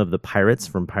one of the pirates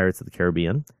from Pirates of the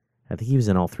Caribbean. I think he was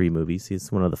in all 3 movies.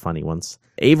 He's one of the funny ones.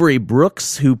 Avery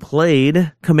Brooks, who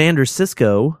played Commander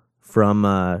Sisko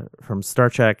from Star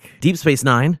Trek Deep Space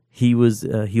Nine.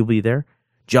 He'll be there.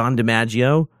 John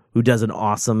DiMaggio, who does an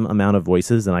awesome amount of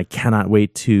voices, and I cannot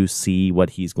wait to see what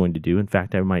he's going to do. In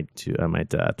fact, I might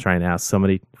try and ask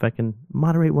somebody if I can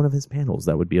moderate one of his panels.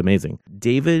 That would be amazing.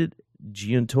 David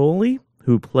Giuntoli,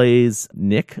 who plays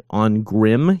Nick on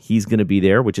Grimm, he's going to be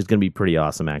there, which is going to be pretty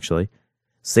awesome, actually.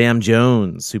 Sam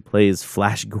Jones, who plays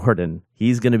Flash Gordon,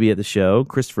 he's going to be at the show.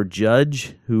 Christopher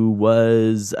Judge, who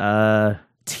was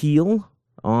Teal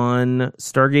on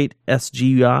Stargate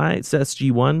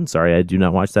SG-1. Sorry, I do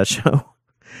not watch that show.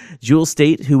 Jewel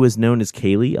State, who was known as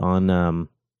Kaylee on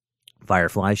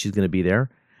Firefly, she's going to be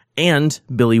there. And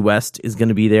Billy West is going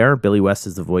to be there. Billy West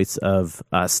is the voice of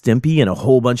Stimpy and a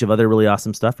whole bunch of other really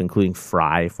awesome stuff, including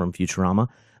Fry from Futurama.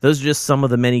 Those are just some of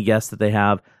the many guests that they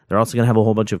have. They're also going to have a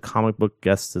whole bunch of comic book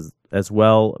guests as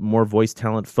well, more voice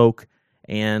talent folk,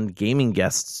 and gaming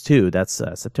guests, too. That's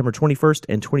September 21st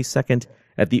and 22nd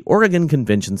at the Oregon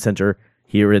Convention Center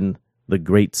here in the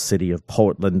great city of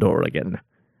Portland, Oregon.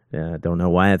 Don't know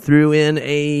why I threw in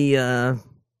a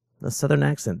southern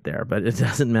accent there, but it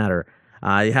doesn't matter.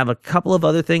 I have a couple of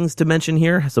other things to mention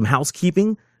here, some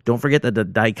housekeeping. Don't forget that the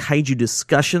Daikaiju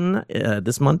discussion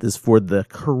this month is for the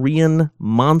Korean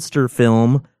monster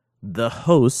film, The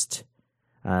Host.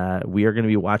 We are going to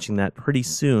be watching that pretty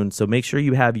soon, so make sure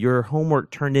you have your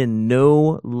homework turned in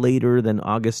no later than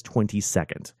August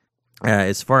 22nd.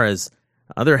 As far as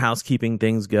other housekeeping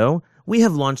things go, we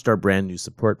have launched our brand new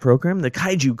support program, the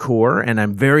Kaiju Corps, and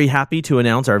I'm very happy to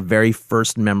announce our very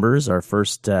first members, our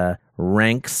first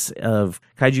ranks of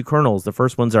Kaiju Colonels. The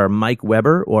first ones are Mike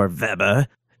Weber, or Weber,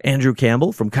 Andrew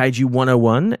Campbell from Kaiju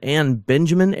 101, and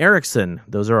Benjamin Erickson.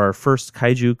 Those are our first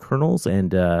Kaiju Colonels,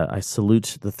 and I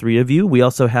salute the 3 of you. We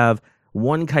also have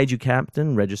one Kaiju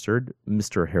Captain registered,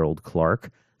 Mr. Harold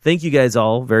Clark. Thank you guys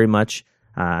all very much.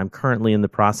 I'm currently in the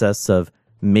process of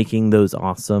making those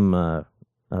awesome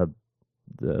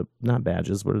not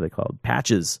badges, what are they called?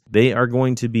 Patches. They are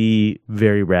going to be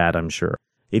very rad, I'm sure.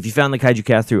 If you found the Kaiju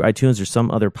Cast through iTunes or some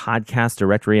other podcast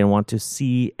directory and want to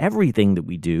see everything that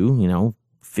we do,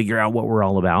 figure out what we're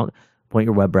all about, point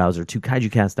your web browser to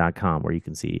kaijucast.com, where you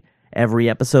can see every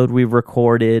episode we've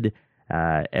recorded.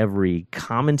 Every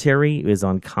commentary is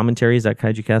on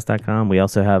commentaries.kaijucast.com. We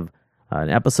also have an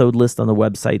episode list on the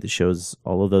website that shows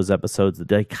all of those episodes. The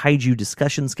Kaiju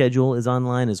discussion schedule is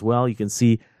online as well. You can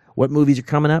see what movies are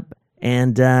coming up,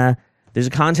 and there's a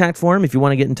contact form if you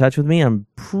want to get in touch with me. I'm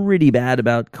pretty bad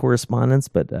about correspondence,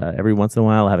 but every once in a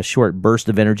while I have a short burst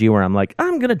of energy where I'm like,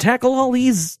 I'm going to tackle all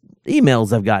these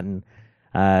emails I've gotten,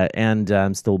 and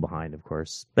I'm still behind, of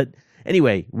course. But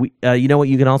anyway, you know what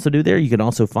you can also do there? You can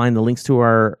also find the links to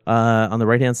our, on the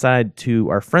right-hand side, to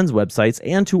our friends' websites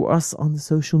and to us on the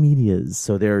social medias.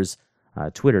 So there's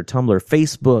Twitter, Tumblr,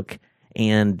 Facebook,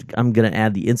 and I'm going to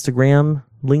add the Instagram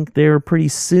link there pretty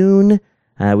soon,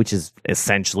 which is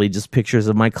essentially just pictures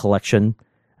of my collection.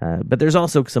 But there's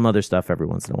also some other stuff every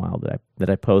once in a while that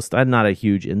I post. I'm not a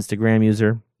huge Instagram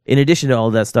user. In addition to all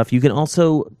of that stuff, you can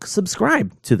also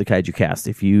subscribe to the Kaiju Cast.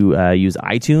 If you use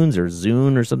iTunes or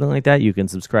Zune or something like that, you can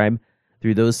subscribe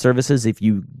through those services. If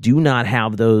you do not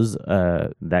have those,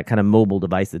 that kind of mobile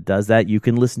device that does that, you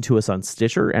can listen to us on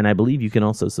Stitcher, and I believe you can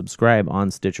also subscribe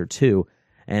on Stitcher too.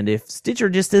 And if Stitcher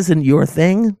just isn't your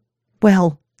thing,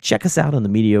 well, check us out on the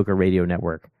Mediocre Radio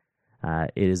Network.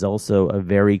 It is also a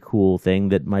very cool thing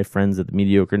that my friends at the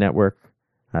Mediocre Network,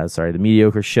 the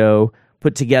Mediocre Show,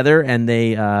 put together, and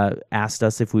they asked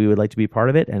us if we would like to be part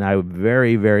of it, and I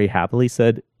very, very happily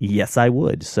said, yes, I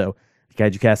would. So the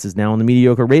Kaiju Cast is now on the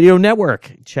Mediocre Radio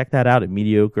Network. Check that out at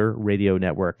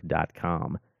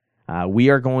mediocreradionetwork.com.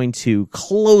 We are going to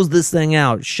close this thing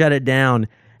out, shut it down,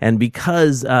 and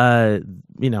because,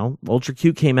 Ultra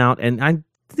Q came out, and I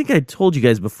think I told you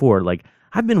guys before,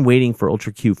 I've been waiting for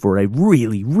Ultra Q for a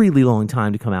really, really long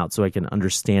time to come out so I can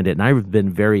understand it, and I've been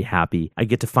very happy. I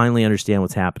get to finally understand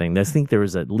what's happening. I think there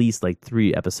was at least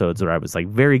 3 episodes where I was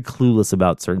very clueless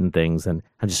about certain things, and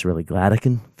I'm just really glad I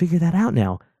can figure that out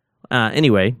now.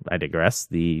 Anyway, I digress.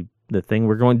 The thing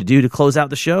we're going to do to close out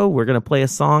the show, we're going to play a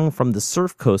song from the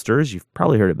Surf Coasters. You've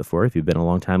probably heard it before if you've been a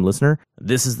long-time listener.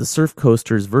 This is the Surf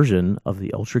Coasters version of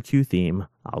the Ultra Q theme.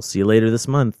 I'll see you later this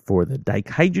month for the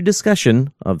Daikaiju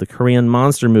discussion of the Korean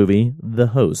monster movie, The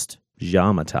Host,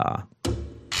 Jamata.